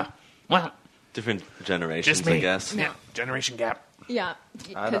 Well, Different generations, just me. I guess. Yeah. Generation gap. Yeah,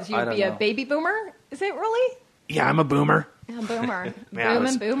 I because don't- I you'd don't be a know. baby boomer. Is it really? Yeah, I'm a boomer. Yeah, boomer. Yeah, I Boom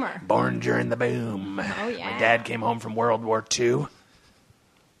was and boomer. Born during the boom. Oh, yeah. My dad came home from World War II.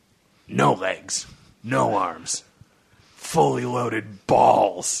 No legs, no arms, fully loaded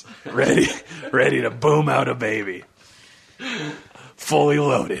balls, ready to boom out a baby. Fully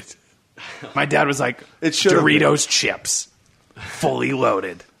loaded. My dad was like It should have been. Doritos chips, fully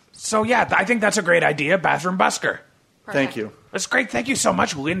loaded. So yeah, I think that's a great idea. Bathroom busker. Thank you. That's great. Thank you so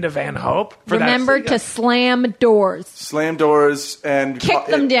much, Linda Van Hope, for Remember that. to slam doors. Slam doors and Kick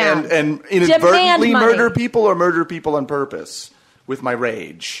them down. and Demand inadvertently money. murder people or murder people on purpose with my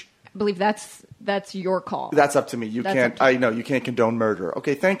rage. I believe that's your call. That's up to me. You That's can't. up to I know you can't condone murder.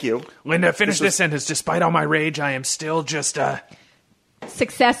 Okay, thank you. Linda, finish This was- this sentence. Despite all my rage, I am still just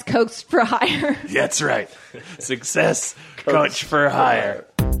Success coach for hire. That's right. Success coach for hire.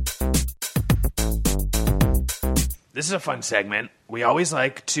 This is a fun segment. We always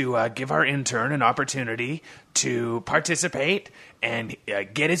like to give our intern an opportunity to participate and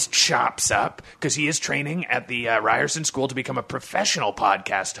get his chops up because he is training at the Ryerson School to become a professional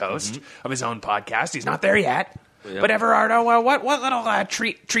podcast host of his own podcast. He's not there yet. Yep. But Everardo, what little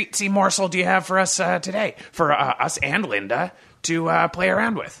treatsy morsel do you have for us today? For us and Linda to play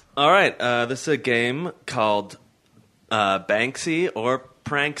around with. All right, this is a game called Banksy or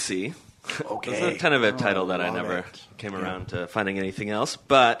Pranksy. Okay. This is kind of a title that I love never it. came around to finding anything else.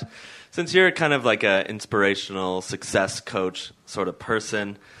 But since you're kind of like an inspirational success coach sort of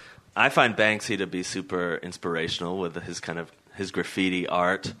person, I find Banksy to be super inspirational with his graffiti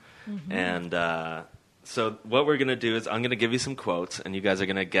art. And so what we're going to do is I'm going to give you some quotes, and you guys are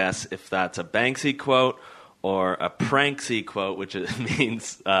going to guess if that's a Banksy quote or a Pranksy quote, which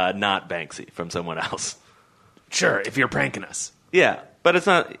means not Banksy, from someone else. Sure, if you're pranking us. Yeah, but it's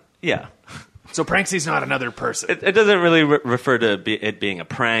not... Yeah. So Pranksy's not another person. It doesn't really refer to it being a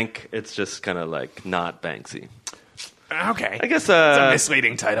prank. It's just kind of like not Banksy. Okay. I guess it's a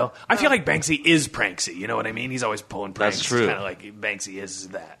misleading title. I feel like Banksy is Pranksy. You know what I mean? He's always pulling pranks. That's true. Kind of like Banksy is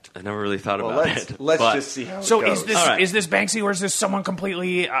that. I never really thought Well, about let's it. let's but- just see how So it goes. is this All right. is this Banksy or is this someone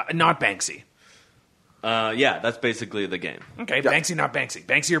completely not Banksy? Yeah, that's basically the game. Okay, Banksy, not Banksy.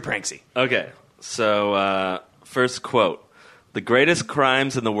 Banksy or Pranksy? Okay, so first quote. The greatest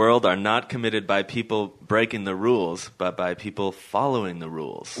crimes in the world are not committed by people breaking the rules, but by people following the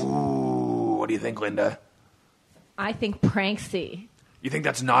rules. Ooh, what do you think, Linda? I think Pranksy. You think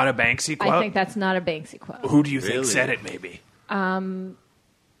that's not a Banksy quote? I think that's not a Banksy quote. Who do you think Really? said it, maybe?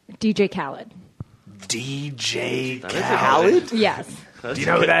 DJ Khaled. DJ That is a Khaled? Yes. That's Do you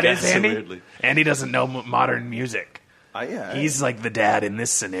know who a that good is, guess, Andy? weirdly. Andy doesn't know modern music. Yeah. He's like the dad in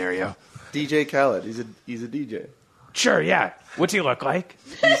this scenario. DJ Khaled. He's a DJ. Sure, yeah. What's he look like?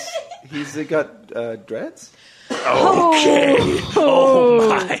 He's got dreads. Okay. Oh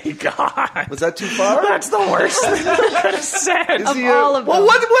my God. Was that too far? That's the worst thing I could have said. Is he all of well, them.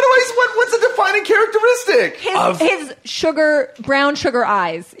 what's a defining characteristic? His brown sugar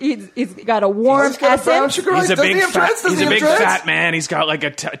eyes. He's got a warm He's got brown essence. sugar He's eyes. a Doesn't big he have fat. dreads? Doesn't He's a he have big dreads? fat man. He's got like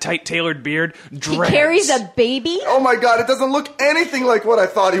a tight tailored beard. He Dreads. carries a baby. Oh my God! It doesn't look anything like what I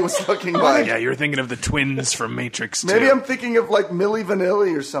thought he was looking like. Yeah, you're thinking of the twins from Matrix 2. Maybe I'm thinking of like Milli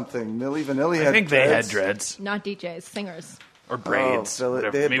Vanilli or something. Milli Vanilli had I think they had dreads. dreads Not DJs, singers. or braids. Oh,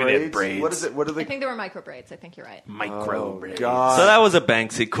 Whatever. they had Maybe braids? they had braids. What is it? What are I they? think they were micro braids. I think you're right. Micro braids. God. So that was a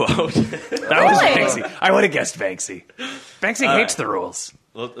Banksy quote. That was Really? Banksy. I would have guessed Banksy. Banksy All hates right. the rules.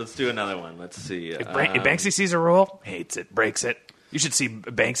 Well, let's do another one. Let's see. If Banksy sees a rule, hates it, breaks it. You should see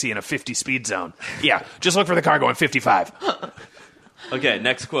Banksy in a 50 speed zone. Yeah, just look for the car going 55. Okay,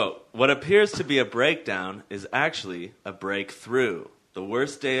 next quote. What appears to be a breakdown is actually a breakthrough. The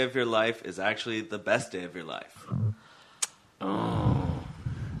worst day of your life is actually the best day of your life.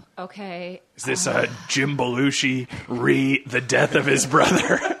 Okay. Is this Jim Belushi the death of his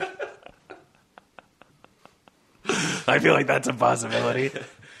brother? I feel like that's a possibility.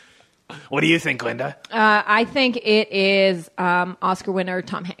 What do you think, Linda? I think it is Oscar winner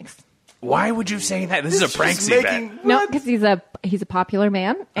Tom Hanks. Why would you say that? This is a It's prank just bet. making- No, What? because he's a popular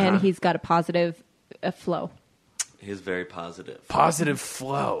man and he's got a positive flow. He's very positive. Positive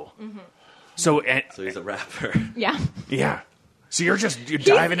flow. So, So he's a rapper. Yeah. yeah. So you're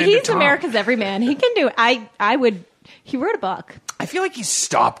diving into He's Tom. America's everyman. He can do. I would. He wrote a book. I feel like he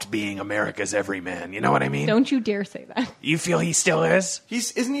stopped being America's everyman. You know what I mean? Don't you dare say that. You feel he still is?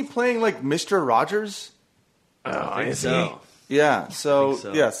 Isn't he playing like Mr. Rogers? Oh, is So, Yeah. So,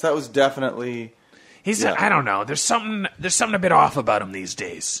 so. yes, that was definitely. he? He's. Yeah. I don't know. There's something a bit off about him these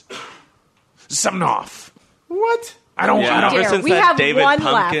days. There's something off. What? I don't. yeah, I don't. ever dare. since We that have David one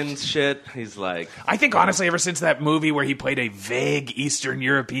Pumpkins left. shit, he's like, I think honestly, ever since that movie where he played a vague Eastern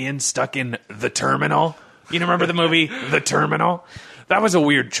European stuck in The Terminal, you remember the movie The Terminal? That was a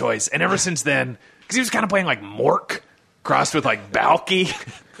weird choice. And ever since then, because he was kind of playing like Mork crossed with like Balky,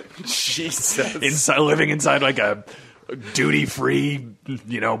 Jesus. living inside like a duty-free,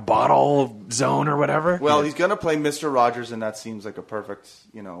 bottle zone or whatever. Well, he's going to play Mr. Rogers, and that seems like a perfect,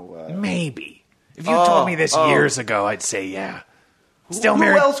 Maybe. If you told me this years ago, I'd say yeah. Still who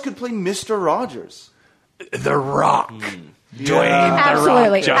married. else could play Mr. Rogers? The Rock. Dwayne Yeah. The Rock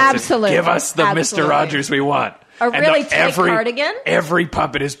Absolutely, Johnson. absolutely, Give us the Mr. absolutely. Rogers we want. A And really tight cardigan? Every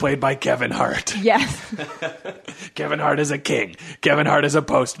puppet is played by Kevin Hart. Yes. Kevin Hart is a king. Kevin Hart is a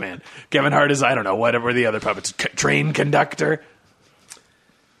postman. Kevin Hart is, I don't know, whatever the other puppets. Train conductor.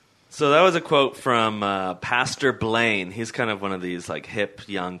 so that was a quote from Pastor Blaine. He's kind of one of these like hip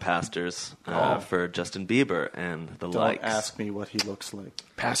young pastors for Justin Bieber and the Don't likes. ask me what he looks like.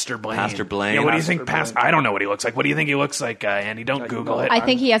 Pastor Blaine. Pastor Blaine. Yeah, what do you Pastor think? Blaine. I don't know what he looks like. What do you think he looks like, Andy? Don't Google know. it. I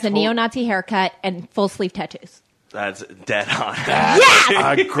think he has a told- neo-Nazi haircut and full sleeve tattoos. That's dead on.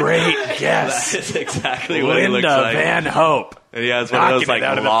 A great guess. That's exactly what he looks Linda like. Van Hope. And he has one of those Knocking it like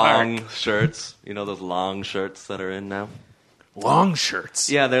out of the long park. shirts. You know those long shirts that are in now? Long shirts.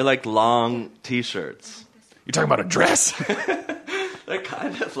 Yeah, they're like long T-shirts. You're talking about a dress? They're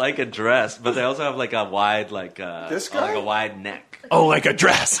kind of like a dress, but they also have like a wide This guy? like a wide neck. Oh, like a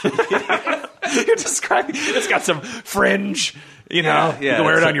dress. You're describing. It's got some fringe. You can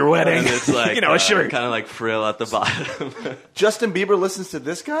wear it on your wedding. And it's like a shirt. kind of like frill at the bottom. Justin Bieber listens to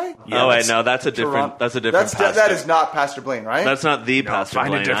this guy? oh wait, that's no, that's a different. That's a different. pastor. That is not Pastor Blaine, right? That's not the No, Pastor find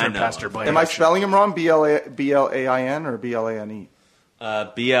Blaine. a different I know. Pastor Blaine. Am I spelling him wrong? B-L-A-I-N or B-L-A-N-E?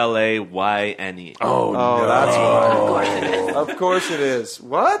 Blayne. Oh, Oh, no. that's why. Of course it is.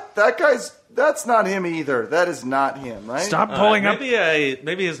 What? That's not him either. That is not him, right? Stop pulling up.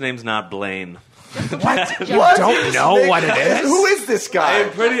 Maybe his name's not Blaine. What? You What? don't know what it is? Who is this guy?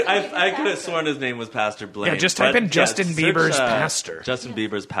 I could have sworn his name was Pastor Blaine. Yeah, just type but in Justin search, Bieber's pastor. Justin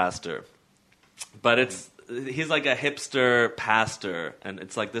Bieber's pastor. But he's like a hipster pastor, and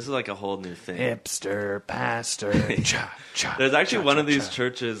it's like this is like a whole new thing. Hipster, pastor. Cha, cha, There's actually cha, one cha, of these cha.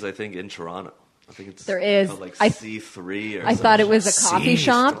 churches, I think, in Toronto. I think it's There is. called like I- C3 or I thought it was a coffee C3.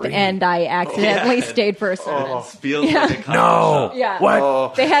 shop, and I accidentally stayed for a service. Feels like a coffee No. shop. Yeah.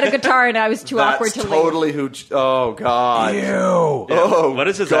 What? They had a guitar, and I was too awkward That's to leave. totally who. Oh God. Ew. Oh, What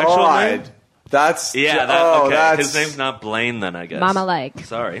is his God. actual name? That's Yeah, oh, okay. that's, His name's not Blaine then, I guess. Mama like.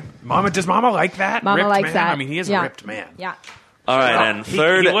 Sorry. Does Mama like that? Mama ripped likes man? that. I mean, he is Yeah. a ripped man. Yeah. All right, and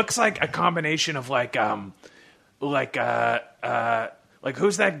third. He looks like a combination of like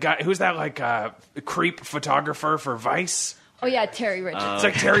who's that guy? Who's that creep photographer for Vice? Oh yeah, Terry Richardson. It's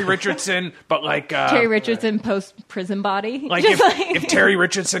like Terry Richardson, but like Terry Richardson post prison body. like Just if Terry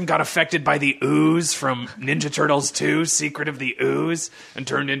Richardson got affected by the ooze from Ninja Turtles 2, Secret of the Ooze, and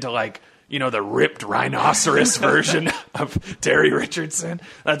turned into like, you know, the ripped rhinoceros version of Terry Richardson.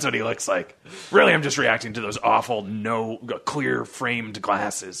 That's what he looks like. Really, I'm just reacting to those awful clear framed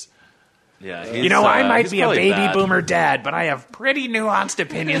glasses. Yeah, You know, I might he's be a probably baby bad. boomer dad, but I have pretty nuanced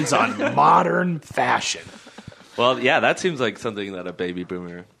opinions on modern fashion. Well, yeah, that seems like something that a baby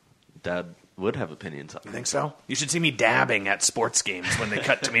boomer dad would have opinions on. You think so? You should see me dabbing at sports games when they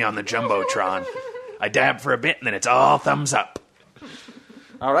cut to me on the Jumbotron. I dab for a bit, and then it's all thumbs up.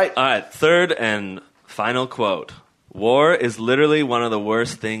 all right. All right, third and final quote. War is literally one of the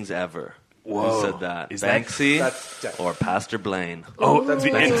worst things ever. Whoa. Who said that? Is that- Banksy That's- or Pastor Blaine? Oh, and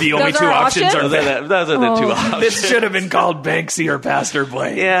the only Those two are options are options? Those are the two options. This should have been called Banksy or Pastor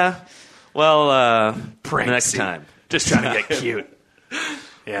Blaine. Yeah. Well, Pranksy. next time. Just trying to get cute.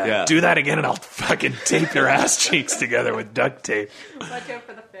 Yeah. Yeah. Do that again and I'll fucking tape your ass cheeks together with duct tape. Watch out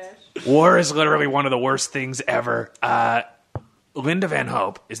for the fish. War is literally one of the worst things ever. Linda Van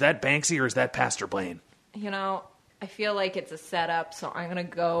Hope, is that Banksy or is that Pastor Blaine? You know, I feel like it's a setup, so I'm gonna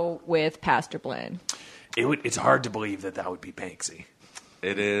go with Pastor Blaine. It's hard to believe that would be Banksy.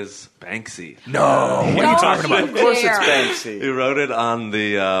 It is Banksy. No. What are you talking about? Of course, it's There. Banksy. He wrote it on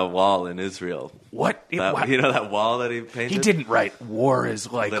the wall in Israel. What? That, you know that wall that he painted? He didn't write war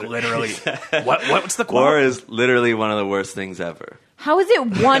is like literally. What's the quote? War is literally one of the worst things ever. How is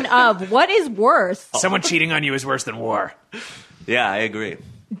it one of? What is worse? Someone cheating on you is worse than war. Yeah, I agree.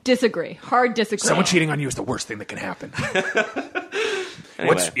 Disagree. Hard disagree. Someone cheating on you is the worst thing that can happen.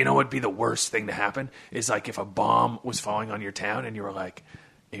 Anyway. You know what would be the worst thing to happen is like if a bomb was falling on your town and you were like,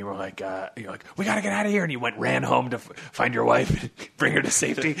 we got to get out of here, and you ran home to find your wife and bring her to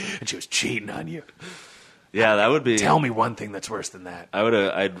safety, and she was cheating on you. Yeah, that would be. Tell me one thing that's worse than that.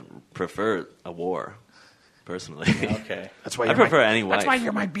 I'd prefer a war, personally. Okay. That's why I you're prefer any That's why wife.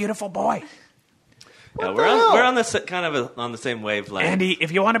 you're my beautiful boy, Yeah, the hell? we're on the kind of on the same wavelength. Andy.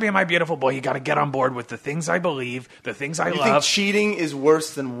 If you want to be my beautiful boy, you got to get on board with the things I believe, the things I You think love. cheating is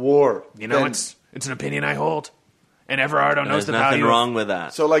worse than war? You know, Then- it's an opinion I hold, and Everardo knows There's the nothing value. wrong with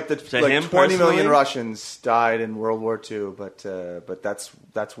that. so like To him 20 million personally? Russians died in World War II, but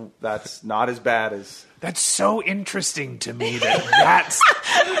that's not as bad as. That's so interesting to me that's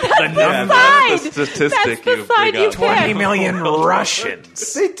the number. That's the Side. statistic That's the you side bring you up. 20 million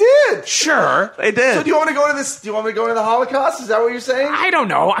Russians. They did. Sure. They did. So do you want me to go into this? Do you want me to go into the Holocaust? Is that what you're saying? I don't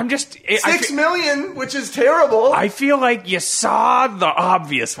know. I'm just. 6 million, which is terrible. I feel like you saw the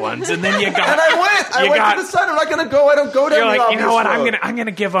obvious ones, and then you got. and I went. I you went got- to the side. I'm not going to go. I don't go down You're the like, you know what? obvious road. I'm gonna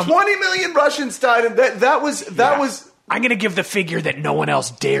give them. 20 million Russians died, and that was. I'm gonna give the figure that no one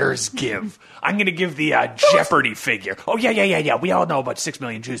else dares give. I'm gonna give the Jeopardy figure. Oh yeah. We all know about 6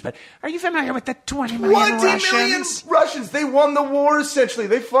 million Jews, but are you familiar with the 20 million 20 Russians? million Russians. They won the war essentially.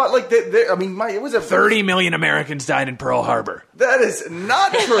 They fought like they I mean, it was a 30 million Americans died in Pearl Harbor. That is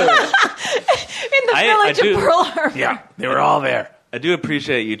not true. in the I village do- of Pearl Harbor. Yeah, they were all there. I do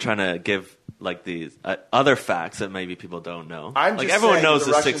appreciate you trying to give like these other facts that maybe people don't know. I'm like just everyone saying knows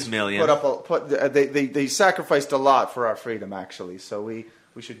the the Russians 6 million. They sacrificed a lot for our freedom, actually. So we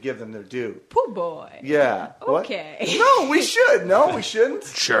should give them their due. Pooh boy. Yeah. What? Okay. No, we should. No, we shouldn't.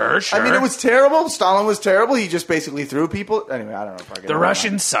 Sure. I mean, it was terrible. Stalin was terrible. He just basically threw people. Anyway, I don't know if I get The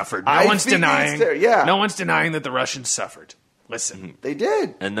Russians suffered. No I one's think denying. yeah. No one's denying that the Russians suffered. Listen, They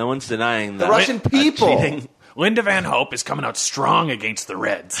did. and no one's denying that. The Russian people. cheating- Linda Van Hope is coming out strong against the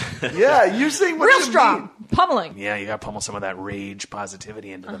Reds. Yeah, you're saying what Real do you strong. mean? Pummeling. Yeah, you got to pummel some of that rage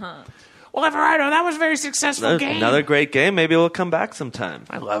positivity into them. Well, Everardo, that was a very successful game. Another great game. Maybe we'll come back sometime.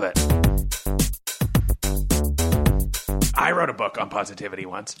 I love it. I wrote a book on positivity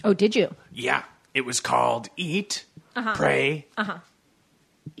once. Oh, did you? Yeah, it was called Eat, Pray,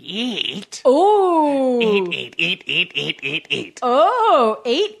 Eat. Oh. Eat. Oh,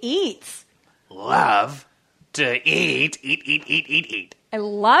 8 eats. Love to eat. I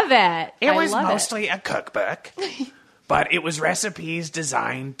love it. It I was love mostly a cookbook, but it was recipes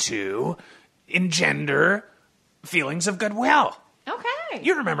designed to engender feelings of goodwill. Okay.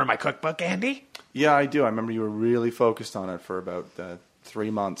 You remember my cookbook, Andy? Yeah, I do. I remember you were really focused on it for about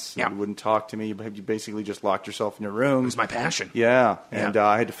 3 months. Yeah. You wouldn't talk to me. You basically just locked yourself in your room. It was my passion. Yeah, and Yeah.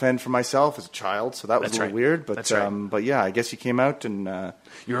 I had to fend for myself as a child, so that was That's a little right. weird. But That's right. but yeah, I guess you came out and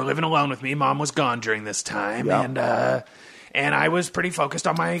You were living alone with me. Mom was gone during this time, Yeah. and I was pretty focused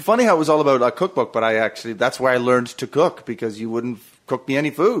on my. funny how it was all about a cookbook. But that's where I learned to cook because you wouldn't cook me any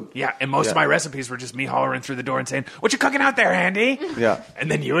food. Yeah, and most of Yeah. my recipes were just me hollering through the door and saying, "What you cooking out there, Andy?" Yeah. And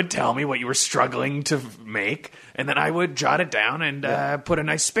then you would tell me what you were struggling to make, and then I would jot it down and put a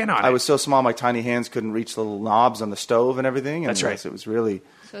nice spin on it. I was so small, my tiny hands couldn't reach the little knobs on the stove and everything. And That's right. It was really.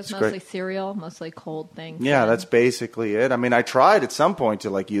 So it's great. mostly cereal, mostly cold things. Yeah, then. that's basically it. I mean, I tried at some point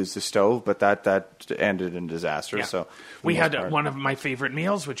to use the stove, but that ended in disaster. Yeah. So we had part. one of my favorite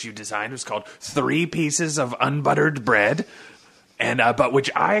meals, which you designed, was called 3 pieces of unbuttered bread, and but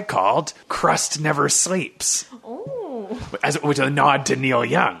which I called Crust Never Sleeps, Oh, which is a nod to Neil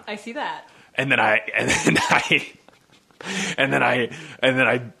Young. I see that. And then I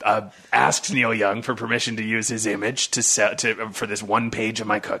asked Neil Young for permission to use his image for this one page of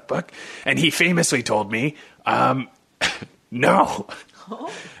my cookbook, and he famously told me, no.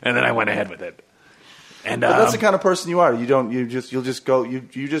 And then I went ahead with it. And But that's the kind of person you are. You'll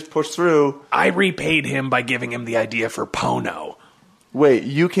just push through. I repaid him by giving him the idea for Pono. Wait,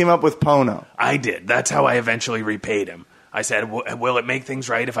 you came up with Pono. I did. That's how I eventually repaid him. I said, "Will it make things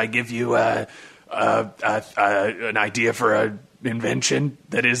right if I give you an idea for a invention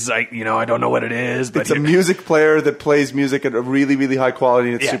that is like, I don't know what it is, but It's a music player that plays music at a really, really high quality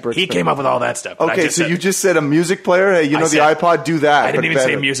and it's yeah, super he expensive. came up with all that stuff. but I Okay, just so said- you just said a music player? Hey, I the said- iPod, do that. I didn't but even say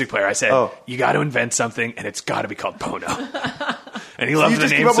better. music player. I said, Oh. you got to invent something, and it's got to be called Pono. And he So loved you the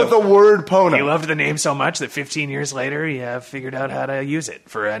just name came up so with the word Pono. He loved the name so much that 15 years later, he figured out how to use it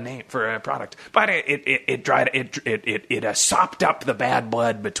for a product. But it sopped up the bad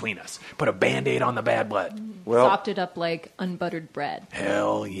blood between us. Put a Band-Aid on the bad blood. Well, Sopped it up like unbuttered bread.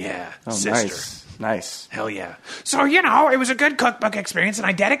 Hell yeah, oh, sister. nice. Hell yeah. So, it was a good cookbook experience, and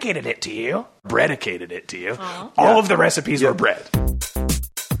I dedicated it to you. Breadicated it to you. All of the recipes were bread.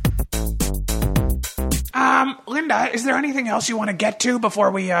 Linda, is there anything else you want to get to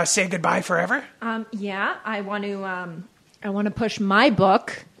before we say goodbye forever? Yeah, I want to push my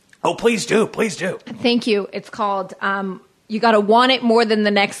book. Oh, please do. Please do. Thank you. It's called You Gotta Want It More Than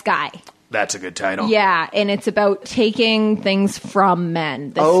the Next Guy. That's a good title. Yeah, and it's about taking things from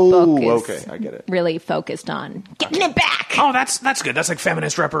men. This Oh, book is okay, I get it. really focused on getting it back. Oh, that's good. That's like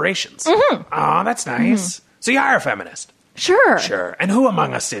feminist reparations. Mm-hmm. Oh, that's nice. So you are a feminist. Sure. Sure. And who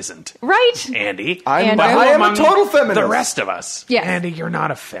among us isn't? Right? Andy. I Andrew. am a Among total feminist. The rest of us. Yes. Andy, you're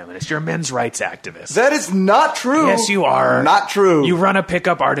not a feminist. You're a men's rights activist. That is not true. Yes, you are. Not true. You run a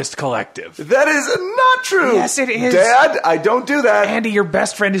pickup artist collective. That is not true. Yes, it is. Dad, I don't do that. Andy, your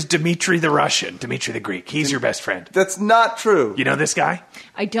best friend is Dmitry the Russian. Dmitry the Greek. He's your best friend. That's not true. You know this guy?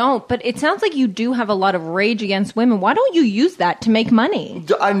 I don't, but it sounds like you do have a lot of rage against women. Why don't you use that to make money?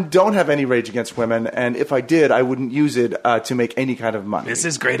 I don't have any rage against women, and if I did, I wouldn't use it to make any kind of money. This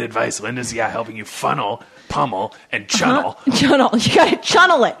is great advice. Linda's, helping you pummel, and channel Channel. You gotta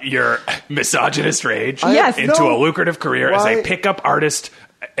channel it. your misogynist rage Yes. into No. a lucrative career as Why- a pickup artist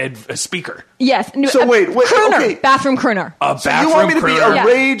a speaker. Yes. So wait, crooner. okay. Bathroom crooner. A So bathroom you want me to be crooner. a Yeah.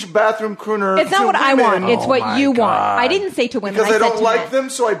 rage bathroom crooner? It's not to what I women? want. It's Oh what my you want. God. I didn't say to women. Because I said don't to like men. them,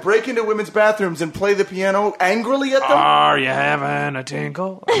 so I break into women's bathrooms and play the piano angrily at them. Are you having a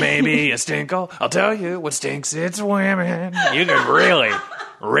tinkle? Or maybe a stinkle? I'll tell you what stinks, it's women. You could really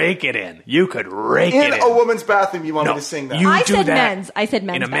rake it in. You could rake In it in. a woman's bathroom, you want No, me to sing that? you I do said that men's. I said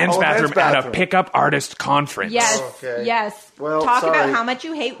men's in a men's bathroom. bathroom, Men's at a bathroom. pickup artist conference. Yes, Okay. yes. Well, Talk sorry. about how much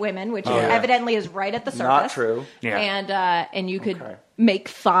you hate women, which evidently is right at the surface. Not true. Yeah. And you could Okay. make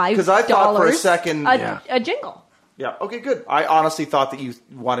 $5 'Cause I thought for a second- a jingle. Yeah. Okay. Good. I honestly thought that you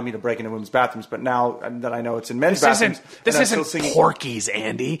wanted me to break into women's bathrooms, but now that I know it's in men's This bathrooms, isn't and I'm still singing. Porky's,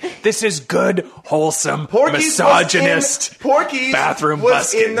 Andy. This is good, wholesome, Porky's misogynist Porky's bathroom was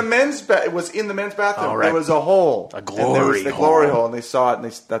busking. in the men's was in the men's bathroom. All right. There was a hole, A And there was glory the glory hole. hole, and they saw it,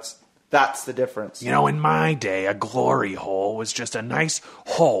 and that's the difference. In my day, a glory hole was just a nice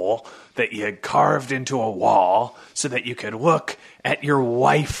hole that you had carved into a wall so that you could look at your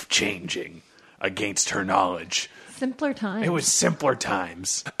wife changing against her knowledge. Simpler times. It was simpler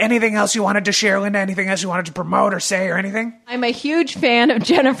times. Anything else you wanted to share, Linda? Anything else you wanted to promote or say or anything? I'm a huge fan of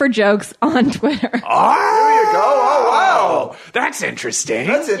Jennifer Jokes on Twitter. Oh, There you go. Oh wow, that's interesting.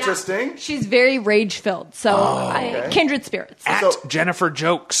 that's interesting. She's very rage filled. So kindred spirits. At So- Jennifer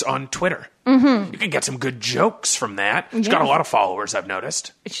Jokes on Twitter. Mm-hmm. You can get some good jokes from that. She's got a lot of followers, I've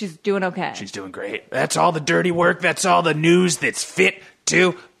noticed. She's doing okay. She's doing great. That's all the dirty work. That's all the news that's fit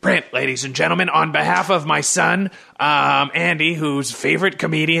to print, ladies and gentlemen. On behalf of my son, Andy, whose favorite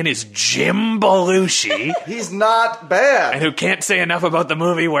comedian is Jim Belushi, He's not bad. and who can't say enough about the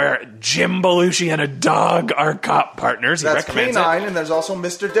movie where Jim Belushi and a dog are cop partners. He That's recommends K9, it. and there's also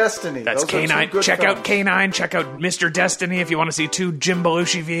Mr. Destiny. That's Those are two K9. good Check out films. K9. Check out Mr. Destiny if you want to see two Jim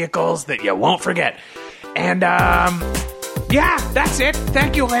Belushi vehicles that you won't forget. And, yeah, that's it.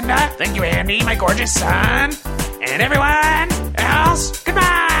 Thank you, Linda. Thank you, Andy, my gorgeous son. And everyone else,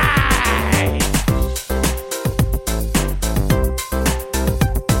 goodbye.